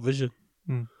what about Vision?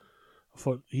 I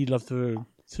thought he loved her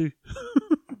too.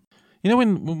 You know,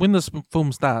 when this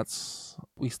film starts,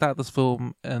 we start this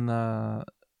film in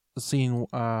seeing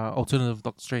alternative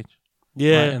Doctor Strange.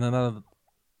 Yeah. Right, in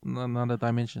another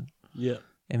dimension. Yeah.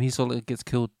 And he sort of gets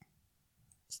killed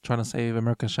trying to save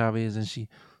America Chavez, and she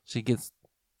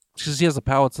has the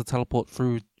power to teleport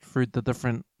through the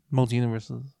different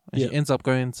multi-universes. And she ends up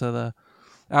going to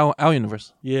our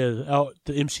universe. Yeah,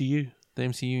 the MCU. The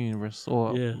MCU universe.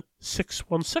 Or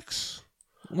 616.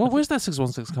 Well, where's that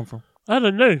 616 come from? I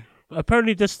don't know.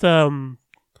 Apparently that's what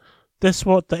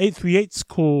the 838's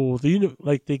call.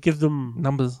 Like they give them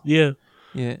numbers. Yeah.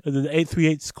 Yeah. And then the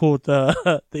 838's called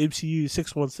the MCU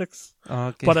 616. Oh,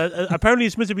 okay. But apparently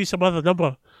it's meant to be some other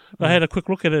number. I had a quick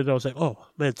look at it and I was like, oh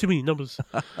man, too many numbers.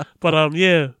 But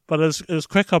but it was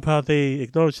crack up how they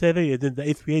acknowledge that, and then the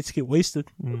 838s get wasted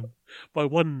by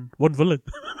one villain.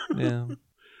 Yeah.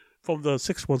 From the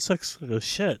 616. I go,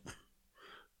 shit.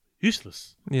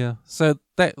 Useless. Yeah. So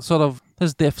that sort of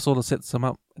his death sort of sets him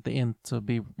up at the end to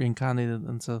be reincarnated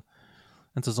into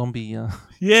zombie.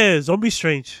 Zombie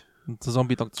Strange. To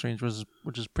zombie Doctor Strange,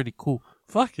 which is pretty cool.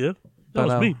 Fuck yeah, that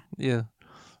was me. Yeah,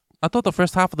 I thought the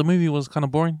first half of the movie was kind of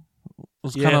boring. It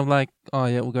was kind of like, oh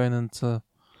yeah, we're going into.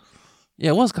 Yeah,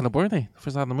 it was kind of boring. The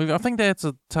first half of the movie. I think they had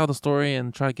to tell the story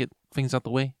and try to get things out the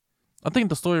way. I think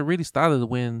the story really started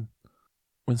when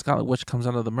Scarlet Witch comes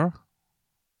out of the mirror.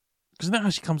 Because you know how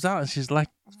she comes out and she's like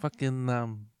fucking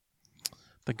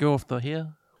the girl with the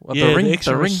hair. The ring.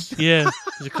 Yeah,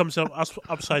 it comes up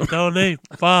upside down.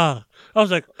 Fuck. I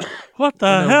was like, what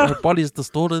the hell? Her body's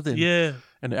distorted. And,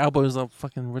 and her elbows are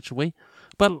fucking rich away.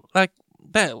 But like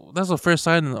that's the first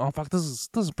sign. And, oh fuck, this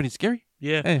is pretty scary.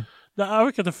 Yeah. Hey. No, I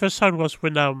reckon the first sign was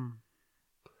when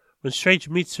Strange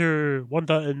meets her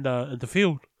Wanda in the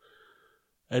field,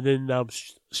 and then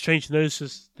Strange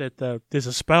notices that there's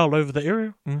a spell over the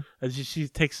area, and she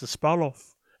takes the spell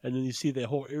off, and then you see that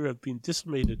whole area being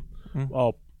decimated.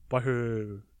 By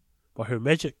her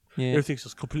magic, everything's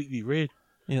just completely red.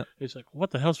 Yeah, it's like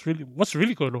what's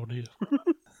really going on here?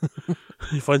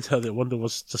 He finds out that Wanda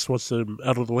just wants them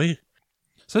out of the way.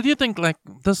 So do you think like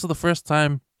this is the first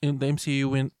time in the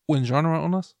MCU win genre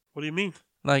on us? What do you mean?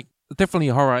 Like definitely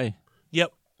horror. Eh?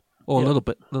 Yep. Or a little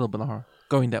bit of horror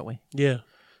going that way. Yeah.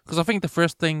 Because I think the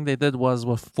first thing they did was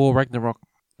with Thor Ragnarok,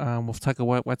 with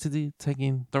Taika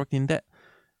Waititi directing that.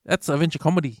 That's adventure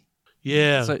comedy.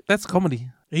 Yeah. So that's comedy.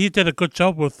 He did a good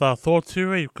job with Thor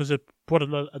 2, because it brought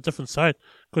a different side.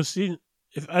 Because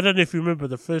I don't know if you remember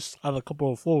the first other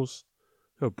couple of Thors,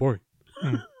 they were boring.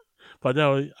 But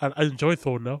now I enjoy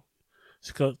Thor now.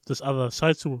 It's got this other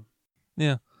side to him.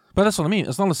 Yeah. But that's what I mean.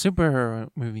 It's not a superhero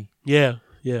movie. Yeah.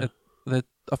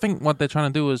 I think what they're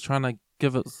trying to do is trying to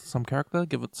give it some character,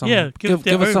 give it some give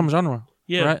it some genre.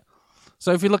 Yeah. Right?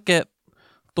 So if you look at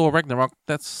Thor Ragnarok,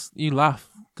 you laugh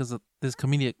because there's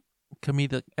comedic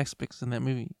aspects in that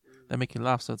movie that make you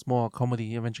laugh, so it's more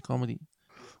comedy, adventure comedy.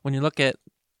 When you look at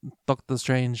Doctor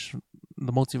Strange,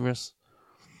 the Multiverse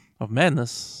of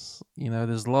Madness,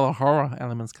 there's a lot of horror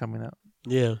elements coming out.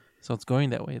 Yeah. So it's going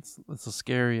that way. It's a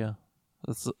scarier.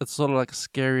 It's sort of like a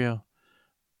scarier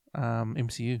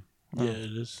MCU. Yeah,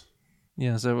 it is.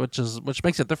 Yeah, so which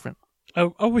makes it different.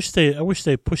 I wish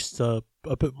they pushed a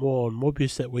bit more on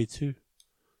Morbius that way too.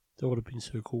 That would have been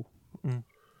so cool.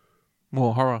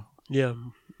 More horror. Yeah.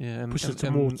 Yeah, and push it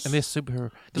and towards they're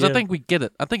superhero. Because I think we get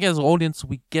it. I think as an audience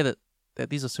we get it. that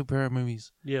these are superhero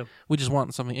movies. Yeah. We just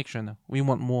want something extra now. We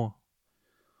want more.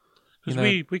 Because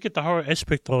we get the horror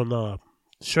aspect on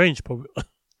Strange, but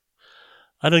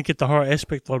I didn't get the horror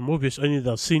aspect on Morbius. Only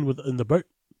the scene in the boat.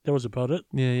 That was about it.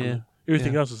 Yeah.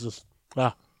 Everything else is just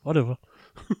whatever.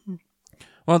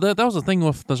 Well, that was the thing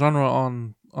with the genre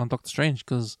on Doctor Strange,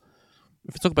 because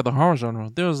if you talk about the horror genre,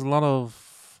 there was a lot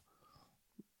of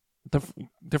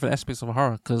different aspects of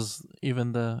horror. Because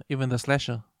even the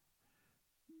slasher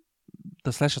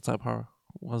type horror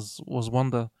was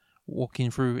Wanda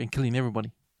walking through and killing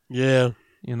everybody. Yeah,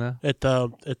 you know, at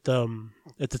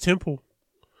the temple,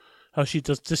 how she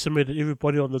just decimated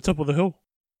everybody on the top of the hill.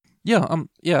 Yeah,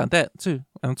 that too.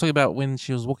 I'm talking about when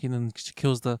she was walking and she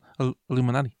kills the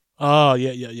Illuminati. Oh,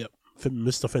 yeah.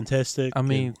 Mr. Fantastic. I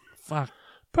mean, fuck.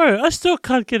 Bro, I still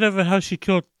can't get over how she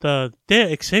killed their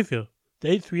Xavier.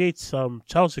 The 838's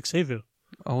Charles Xavier.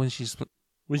 Oh, when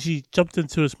she jumped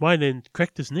into his mind and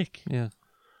cracked his neck. Yeah.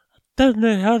 I don't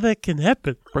know how that can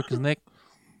happen. Broke his neck.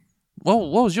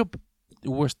 Well, what was your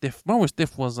worst death? My worst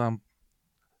death was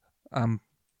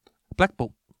Black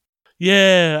Bolt.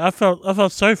 Yeah, I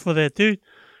felt sorry for that dude,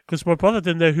 because my brother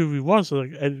didn't know who he was,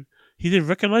 and he didn't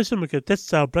recognize him because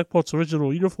that's Black Bolt's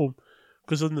original uniform.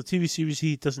 Because in the TV series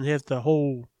he doesn't have the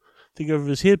whole thing over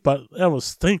his head, but that was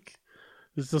stink.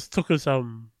 It just took his it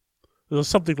was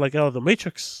something like out of the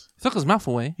Matrix. He took his mouth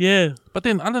away. Yeah, but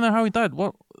then I don't know how he died.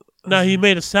 What? No, he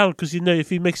made a sound, because if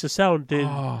he makes a sound, then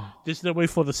there's no way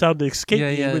for the sound to escape. Yeah.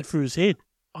 It went through his head.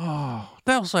 Oh,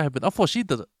 that also happened. I thought she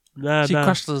did it. She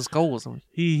crushed his skull or something.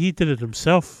 He did it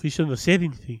himself. He shouldn't have said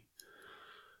anything.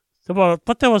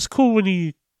 But that was cool when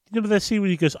he... Remember that scene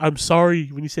when he goes, "I'm sorry,"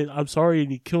 when he said, "I'm sorry,"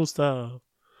 and he kills the...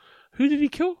 Who did he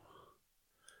kill?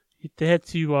 They had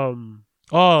to...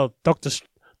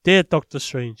 their Doctor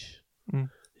Strange. Mm.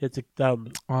 He had to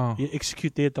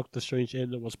execute their Doctor Strange,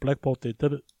 and it was Black Bolt that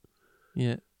did it.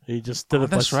 Yeah. And he just did it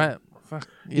by... That's right. Fuck.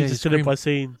 Yeah, he just did it by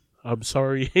saying, "I'm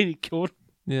sorry," and he killed him.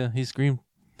 Yeah, he screamed.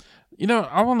 You know,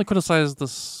 I want to criticize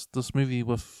this movie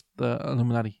with the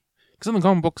Illuminati. Because in the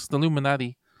comic books, the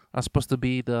Illuminati are supposed to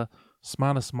be the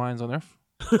smartest minds on Earth.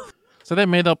 So they're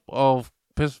made up of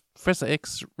Professor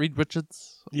X, Reed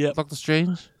Richards, Doctor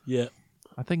Strange. Yeah.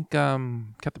 I think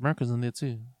Captain America's in there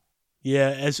too. Yeah,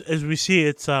 as we see,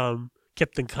 it's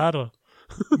Captain Carter.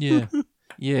 Yeah,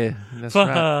 that's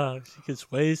right. She gets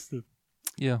wasted.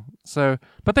 Yeah. So,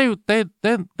 but they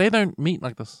don't meet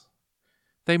like this.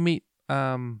 They meet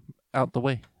out the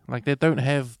way. Like they don't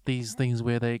have these things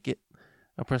where they get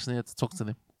a person there to talk to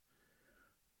them.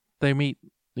 They meet,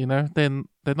 then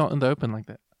they're not in the open like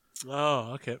that.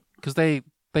 Oh, okay. Because they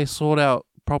sort out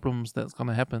problems that's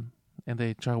gonna happen, and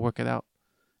they try to work it out,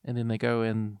 and then they go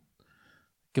and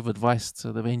give advice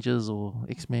to the Avengers or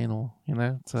X-Men or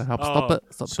to help stop it.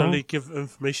 They give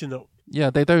information that. Yeah,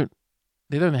 they don't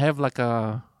have like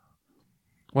a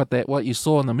what you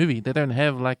saw in the movie. They don't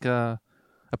have like a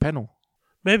panel.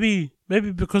 Maybe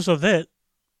because of that,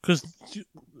 because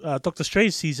Doctor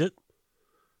Strange sees it.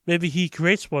 Maybe he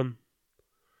creates one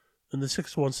in the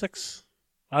 616.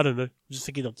 I don't know. I'm just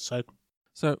thinking of the side.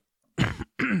 So,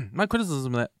 my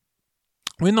criticism of that,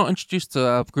 we're not introduced to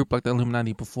a group like the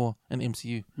Illuminati before in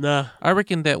MCU. Nah. I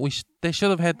reckon that they should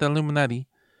have had the Illuminati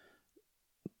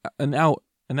in our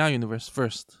universe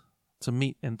first to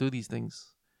meet and do these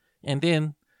things. And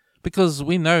then, because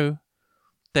we know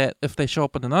that if they show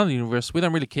up in another universe, we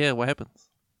don't really care what happens.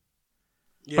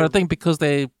 Yeah. But I think because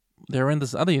they're in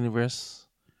this other universe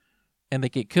and they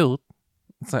get killed,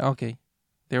 it's like, okay,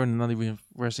 they're in another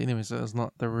universe anyway, so it's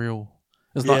not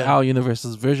not our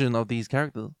universe's version of these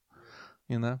characters.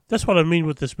 That's what I mean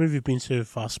with this movie being so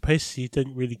fast paced. You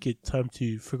didn't really get time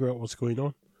to figure out what's going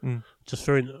on. Just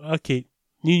very okay,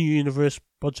 new universe,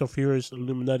 bunch of heroes,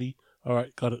 Illuminati. All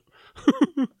right, got it.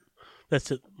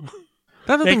 That's it.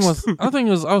 The other thing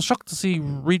was, I was shocked to see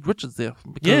Reed Richards there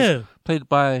because played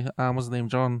by what's his name,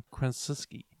 John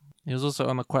Krasinski. He was also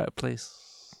on A Quiet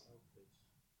Place.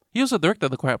 He also directed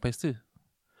The Quiet Place too.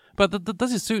 But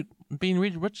does his suit being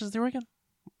Reed Richards? Do you reckon?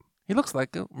 He looks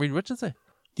like Reed Richards there.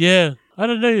 Yeah, I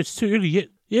don't know. It's too early yet.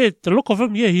 Yeah, the look of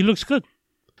him. Yeah, he looks good.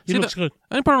 He looks good.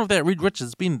 The only problem with that Reed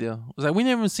Richards being there was that we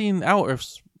never seen our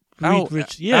Earth's our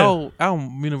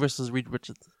universe's Reed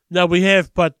Richards. No, we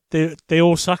have, but they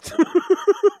all sucked.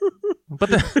 But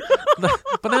they're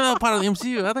not part of the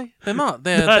MCU, are they? They're not.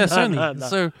 They're Sony. No.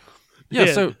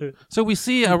 So so we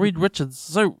see Reed Richards.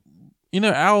 So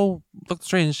our Doctor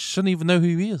Strange shouldn't even know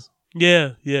who he is.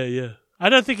 Yeah. I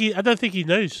don't think he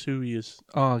knows who he is.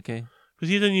 Oh, okay. Because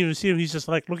he didn't even see him. He's just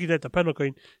like looking at the panel,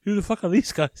 going, "Who the fuck are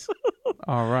these guys?"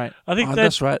 All right. I think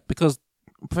that's right. Because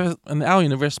in our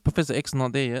universe, Professor X is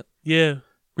not there yet. Yeah.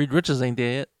 Reed Richards ain't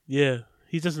there yet. Yeah,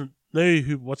 he doesn't know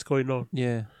what's going on.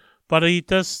 Yeah. But he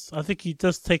does. I think he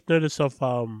does take notice of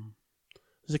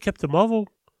is it Captain Marvel?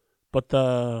 But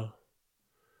I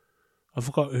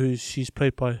forgot who she's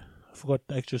played by. I forgot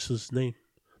the actress's name.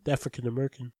 The African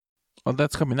American. Oh,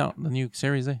 that's coming out, the new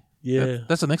series, eh? Yeah.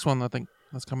 That's the next one, I think.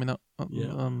 That's coming out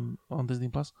Yeah. on Disney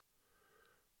Plus.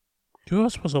 Who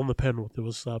else was on the panel? There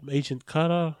was Agent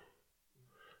Carter,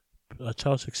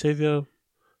 Charles Xavier,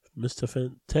 Mr.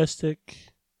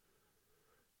 Fantastic,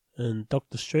 and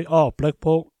Doctor Strange. Oh, Black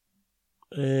Bolt,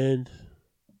 and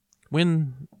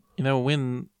When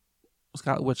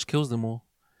Scarlet Witch kills them all.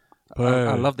 I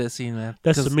Bro. love that scene, man.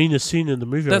 that's 'Cause the meanest scene in the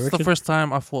movie. I that's reckon. the first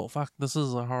time I thought, fuck, this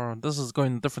is a horror. This is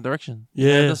going in a different direction.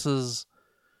 Yeah. This is,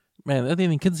 man, are there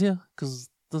any kids here? Because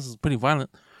this is pretty violent.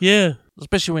 Yeah.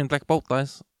 Especially when Black Bolt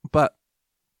dies. But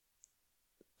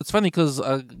it's funny because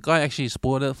a guy actually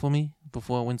spoiled it for me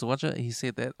before I went to watch it. He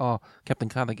said that, Captain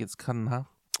Carter gets cut in half.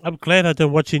 I'm glad I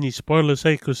don't watch any spoilers,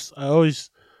 because I always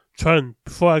try and,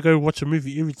 before I go watch a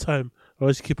movie, every time, I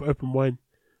always keep an open mind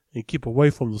and keep away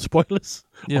from the spoilers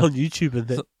on YouTube and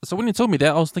that. So when you told me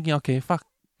that, I was thinking, okay,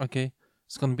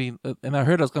 it's going to be, and I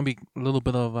heard it's going to be a little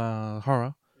bit of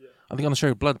horror. Yeah. I think going to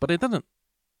show blood, but they didn't.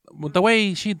 The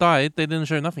way she died, they didn't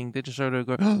show nothing. They just showed her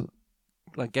go,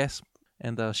 like gasp,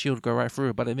 and the shield go right through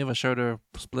her, but they never showed her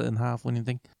split in half or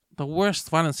anything. The worst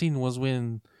violent scene was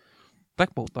when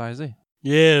Black Bolt dies, eh?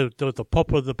 Yeah, the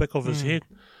pop of the back of his head.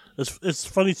 It's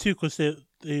funny too, because it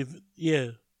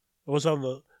was on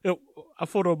the. I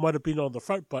thought it might have been on the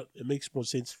front, but it makes more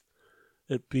sense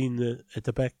it being at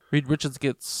the back. Reed Richards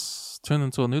gets turned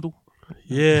into a noodle.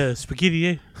 Yeah, spaghetti,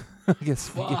 eh?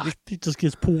 Spaghetti. He just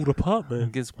gets pulled apart, man.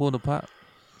 Gets pulled apart.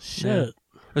 Shit. Yeah.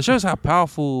 It shows how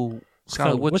powerful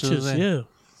Scarlet Witch is. Yeah.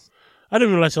 I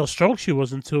didn't realize how strong she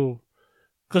was until.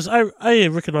 Because I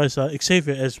recognize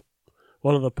Xavier as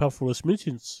one of the powerfulest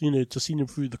mutants, to see him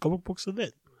through the comic books and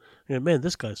that. Yeah, man,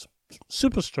 this guy's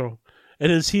super strong.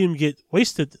 And then see him get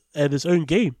wasted at his own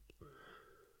game.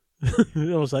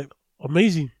 I was like,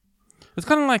 amazing. It's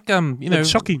kind of like, It's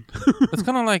shocking. It's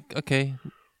kind of like, okay,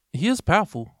 he is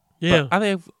powerful. Yeah.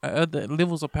 But are the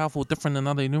levels of powerful different in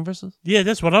other universes? Yeah,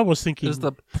 that's what I was thinking. Is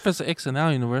the Professor X in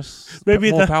our universe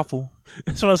maybe more powerful?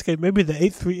 That's what I was saying. Maybe the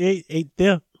 838 ain't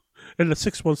there, and the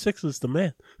 616 is the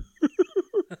man.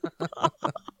 I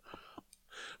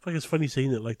think it's funny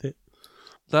saying it like that.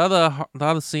 The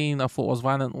other scene I thought was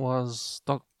violent was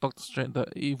Doctor Strange. The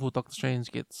evil Doctor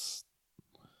Strange gets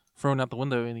thrown out the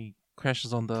window and he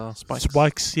crashes on the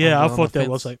spikes. Yeah, I thought that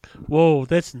was like, whoa,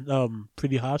 that's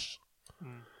pretty harsh.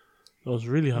 That was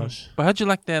really harsh. But how'd you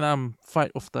like that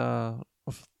fight of the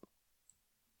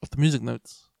music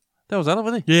notes? That was out of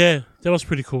it. Yeah, that was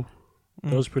pretty cool.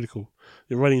 That was pretty cool.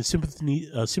 They're writing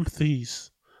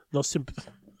sympathies, not sympathy.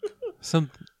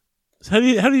 How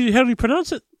do you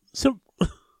pronounce it?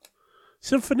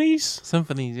 Symphonies.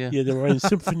 Symphonies, yeah. Yeah, they're writing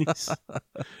symphonies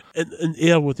in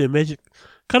air with their magic.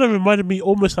 Kind of reminded me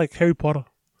almost like Harry Potter.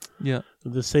 Yeah.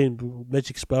 The same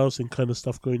magic spells and kind of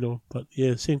stuff going on. But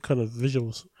yeah, same kind of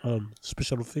visuals,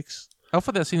 special effects. I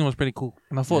thought that scene was pretty cool.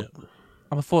 And I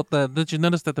thought that, did you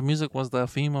notice that the music was the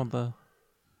theme of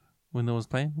when it was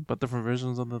playing, but different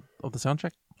versions of the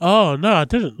soundtrack? Oh, no, I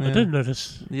didn't. Yeah. I didn't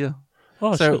notice. Yeah.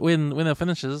 Oh, so shit. when it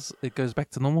finishes, it goes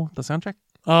back to normal, the soundtrack.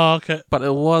 Oh, okay. But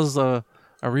it was a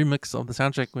remix of the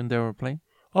soundtrack when they were playing.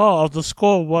 Oh, of the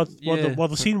score, while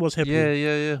the scene was happening.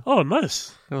 Yeah. Oh,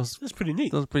 nice. That's pretty neat.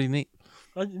 That was pretty neat.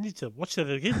 I need to watch that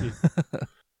again.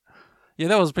 Yeah,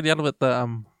 that was pretty out of it.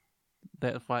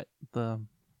 That fight, the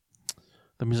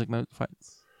music note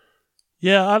fights.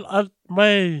 Yeah, I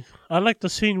like the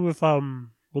scene with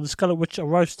when the Scarlet Witch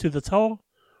arrives to the tower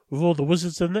with all the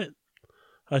wizards in it.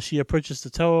 She approaches the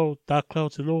tower, dark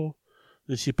clouds and all.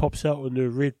 Then she pops out in her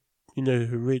red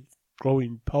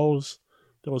glowing powers.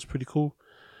 That was pretty cool.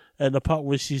 And the part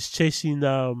where she's chasing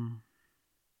Doctor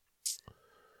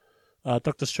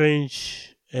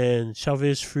Strange and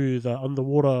Chavez through the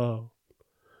underwater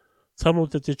tunnel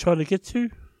that they're trying to get to.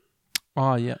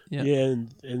 Oh, yeah. Yeah,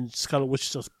 and Scarlet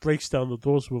Witch just breaks down the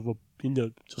doors with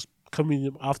just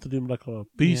coming after them like a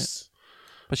beast. Yeah.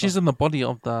 But she's in the body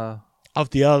of the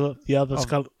other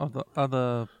Scarlet of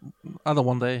the other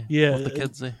one day. Yeah, of the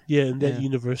kids. Yeah, in that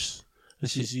universe, and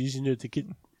she's using it to get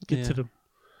to them.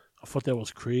 I thought that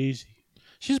was crazy.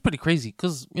 She's pretty crazy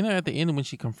because at the end when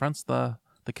she confronts the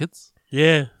kids.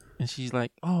 Yeah, and she's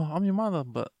like, "Oh, I'm your mother,"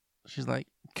 but she's like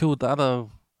killed the other.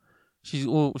 She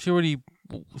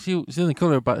didn't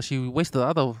kill her, but she wasted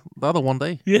the other one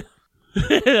day. Yeah,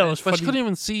 that was funny. But she couldn't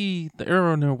even see the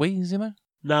error in her ways,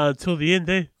 Nah, until the end,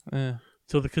 eh? Yeah.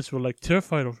 Until the kids were like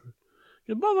terrified of her.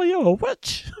 Your mother, you're a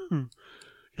witch.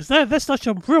 That's not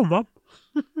your real mom.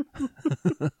 I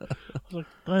was like,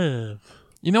 damn.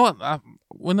 You know what?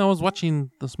 When I was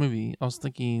watching this movie, I was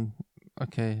thinking,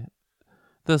 okay,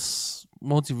 this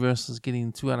multiverse is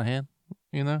getting too out of hand.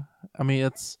 You know, I mean,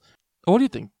 it's. What do you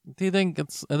think? Do you think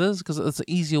it is because it's an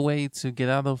easier way to get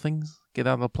out of things, get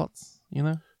out of plots? You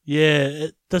know? Yeah,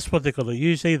 that's what they're gonna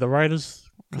use. The writers,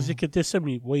 because there's so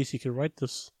many ways you can write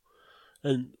this,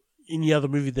 and any other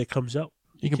movie that comes out,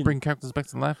 you can bring characters back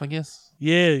to life, I guess.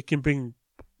 Yeah, you can bring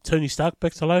Tony Stark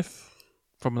back to life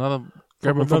from another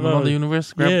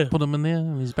universe. Put him in there,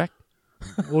 and he's back.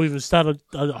 Or even start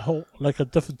a whole a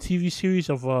different TV series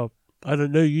of I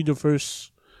don't know,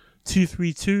 Universe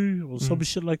 232 or some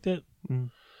shit like that.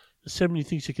 There's so many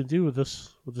things you can do with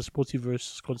this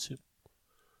multiverse concept.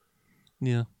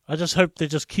 Yeah, I just hope they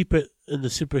just keep it in the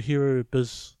superhero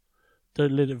biz.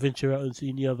 Don't let it venture out into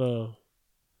any other,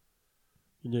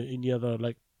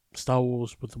 like Star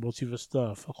Wars with the multiverse.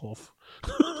 Nah, fuck off.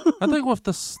 I think with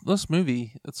this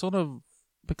movie, it's sort of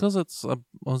because it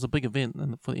was a big event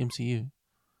for the MCU,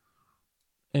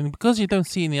 and because you don't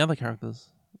see any other characters,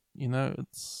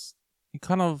 it's you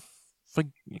kind of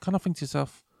think to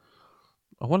yourself,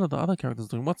 what are the other characters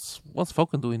doing? What's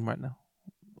Falcon doing right now?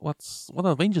 What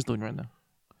are Avengers doing right now?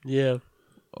 Yeah.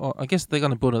 I guess they're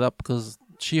gonna build it up because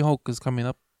She-Hulk is coming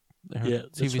up, her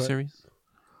TV series,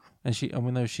 and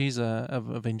she's a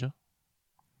Avenger.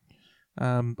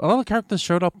 A lot of characters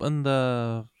showed up in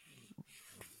the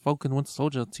Falcon Winter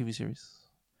Soldier TV series.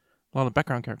 A lot of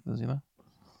background characters,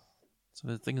 So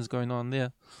there's things going on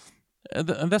there, and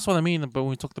that's what I mean. But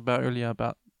when we talked about earlier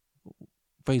about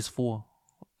Phase 4,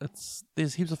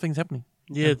 there's heaps of things happening.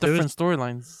 Yeah, different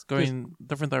storylines going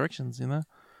different directions.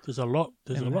 There's a lot.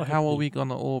 There's a lot. How are we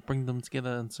gonna all bring them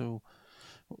together? And so,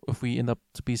 if we end up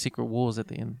to be secret wars at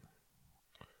the end,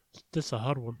 that's a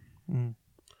hard one.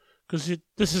 Because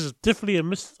this is definitely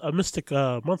a mystic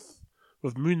month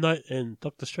with Moon Knight and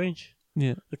Doctor Strange.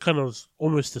 Yeah, they're kind of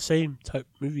almost the same type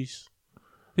movies.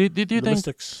 Do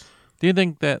you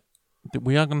think that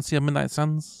we are going to see a Midnight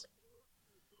Suns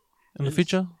in the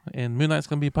future, and Moon Knight's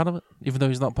going to be part of it, even though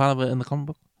he's not part of it in the comic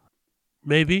book?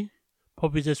 Maybe,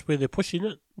 probably just where they're pushing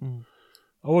it.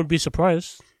 I wouldn't be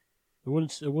surprised. It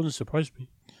wouldn't surprise me.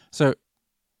 So,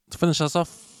 to finish us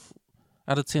off,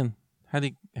 out of 10, how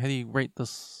do you rate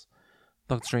this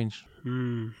Doctor Strange?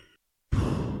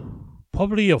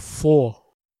 Probably a 4.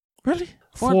 Really?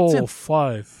 4 or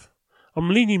 5. I'm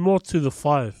leaning more to the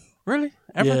 5. Really?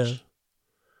 Average?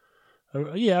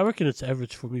 Yeah, I reckon it's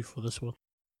average for me for this one.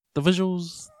 The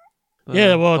visuals?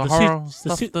 The horror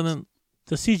stuff didn't...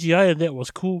 The CGI in that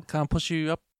was cool. Can't push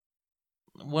you up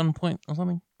 1 point or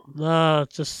something? Nah,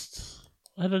 just...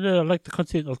 I don't know, I like the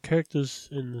content of characters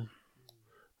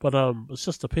but it's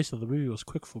just the pace of the movie was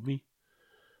quick for me.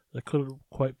 I couldn't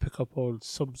quite pick up on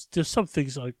there's some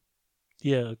things I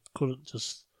couldn't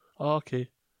just, okay.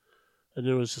 And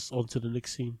then it was just on to the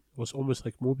next scene. It was almost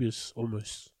like Morbius,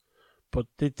 almost. But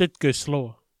they did go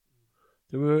slower.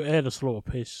 They were at a slower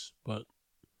pace, but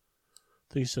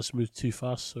things just moved too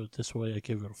fast, so that's why I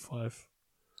gave it a 5.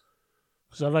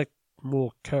 Because I like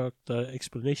more character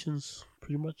explanations,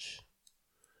 pretty much.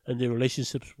 And their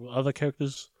relationships with other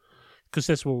characters. Because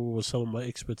that's what was some of my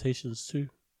expectations too.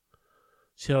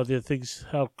 See how their things,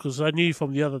 because I knew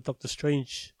from the other Doctor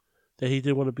Strange that he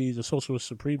didn't want to be the Sorcerer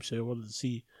Supreme, so I wanted to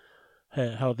see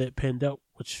how that panned out,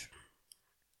 which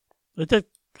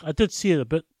I did see it a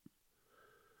bit.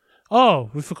 Oh,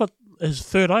 we forgot his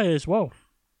third eye as well.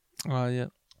 Oh, yeah.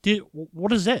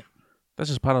 What is that? That's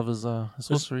just part of his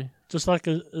sorcery. Just like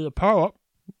a power-up?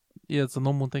 Yeah, it's a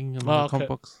normal thing in the comic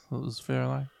books. It was fair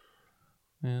eye.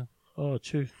 Yeah. Oh,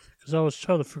 true. Because I was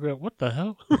trying to figure out what the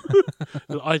hell.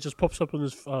 The eye just pops up on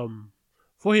his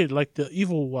forehead like the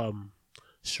evil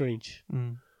Strange.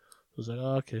 I was like,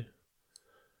 oh, okay.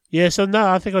 Yeah, so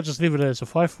I think I'll just leave it as a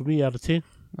 5 for me out of 10.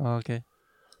 Oh, okay.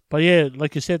 But yeah,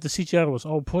 like you said, the CGI was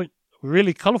on point.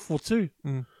 Really colourful too.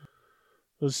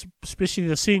 Especially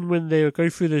the scene when they were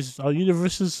going through those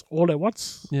universes all at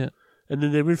once. Yeah. And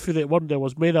then they went through that one that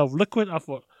was made out of liquid. I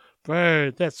thought,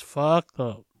 bro, that's fucked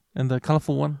up. And the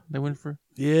colourful one they went through?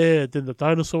 Yeah, then the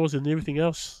dinosaurs and everything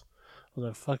else. I was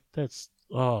like, fuck,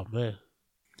 oh man.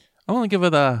 I want to give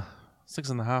it a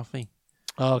 6.5.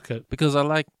 Oh, okay. Because I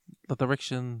like the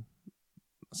direction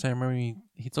Sam Raimi,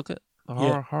 he took it.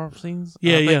 The horror scenes.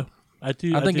 Yeah, I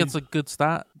do. I think it's a good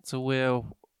start to where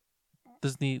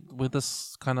Disney, where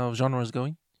this kind of genre is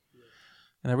going.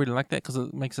 And I really like that because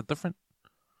it makes it different.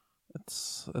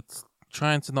 It's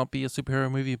trying to not be a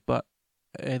superhero movie, but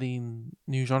adding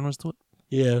new genres to it.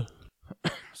 Yeah.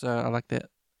 So I like that,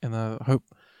 and I hope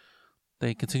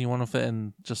they continue on with it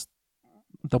and just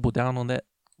double down on that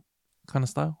kind of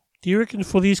style. Do you reckon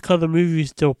for these kind of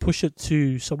movies they'll push it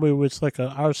to somewhere where it's like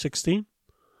a R16?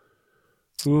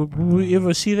 Will we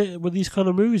ever see that with these kind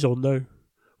of movies or no?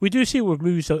 We do see it with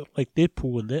movies like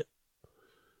Deadpool and that.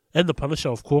 And The Punisher,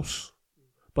 of course.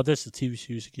 But that's the TV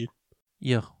series again.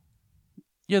 Yeah.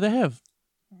 Yeah, they have.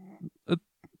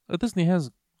 Disney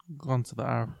has gone to the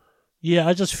R. Yeah,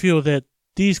 I just feel that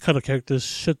these kind of characters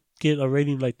should get a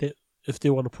rating like that if they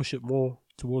want to push it more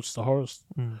towards the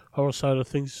horror side of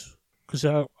things. Because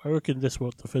I reckon that's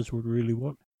what the fans would really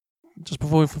want. Just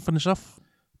before we finish off,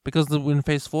 because we're in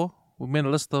Phase 4, we made a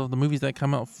list of the movies that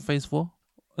come out for Phase 4.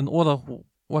 In order,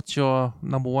 what's your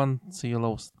number 1 to your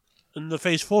lowest? In the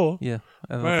Phase 4? Yeah.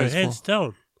 Bro, hands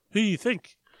down. Who do you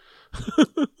think?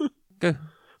 Go.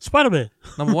 Spider-Man.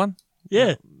 Number 1?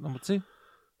 Yeah. Number 2?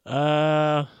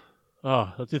 I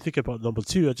didn't think about number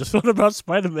 2. I just thought about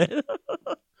Spider-Man.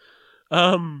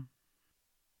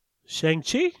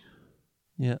 Shang-Chi?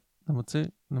 Yeah. Number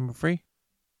 2. Number 3?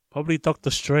 Probably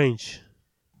Doctor Strange.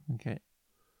 Okay.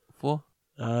 4?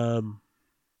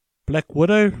 Black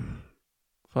Widow.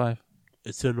 5?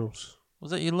 Eternals.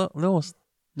 Was that your lowest?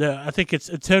 No, I think it's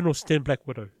Eternals, then Black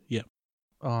Widow. Yeah.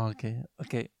 Oh, okay.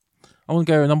 Okay. I want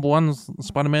to go number 1,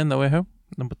 Spider-Man, No Way Home.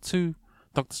 Number 2,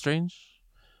 Doctor Strange,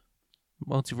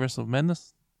 Multiverse of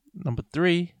Madness. Number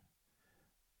 3,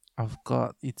 I've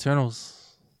got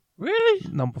Eternals. Really?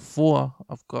 Number 4,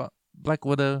 I've got Black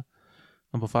Widow.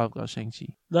 Number 5, I've got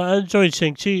Shang-Chi. No, I enjoyed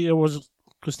Shang-Chi. It was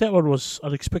because that one was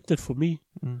unexpected for me.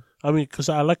 I mean, because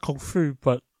I like Kung Fu,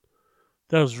 but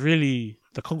that was really,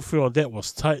 the Kung Fu on that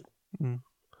was tight.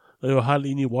 There were hardly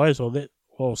any wires on that.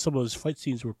 Well, some of those fight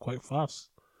scenes were quite fast.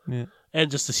 Yeah. And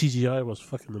just the CGI was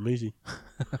fucking amazing.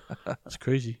 That's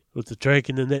crazy. With the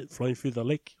dragon in it flying through the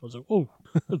lake. I was like, oh,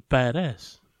 that's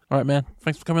badass. All right, man.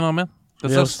 Thanks for coming on, man.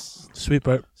 That's us. Sweet,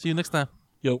 bro. See you next time.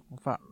 Yo. Fuck.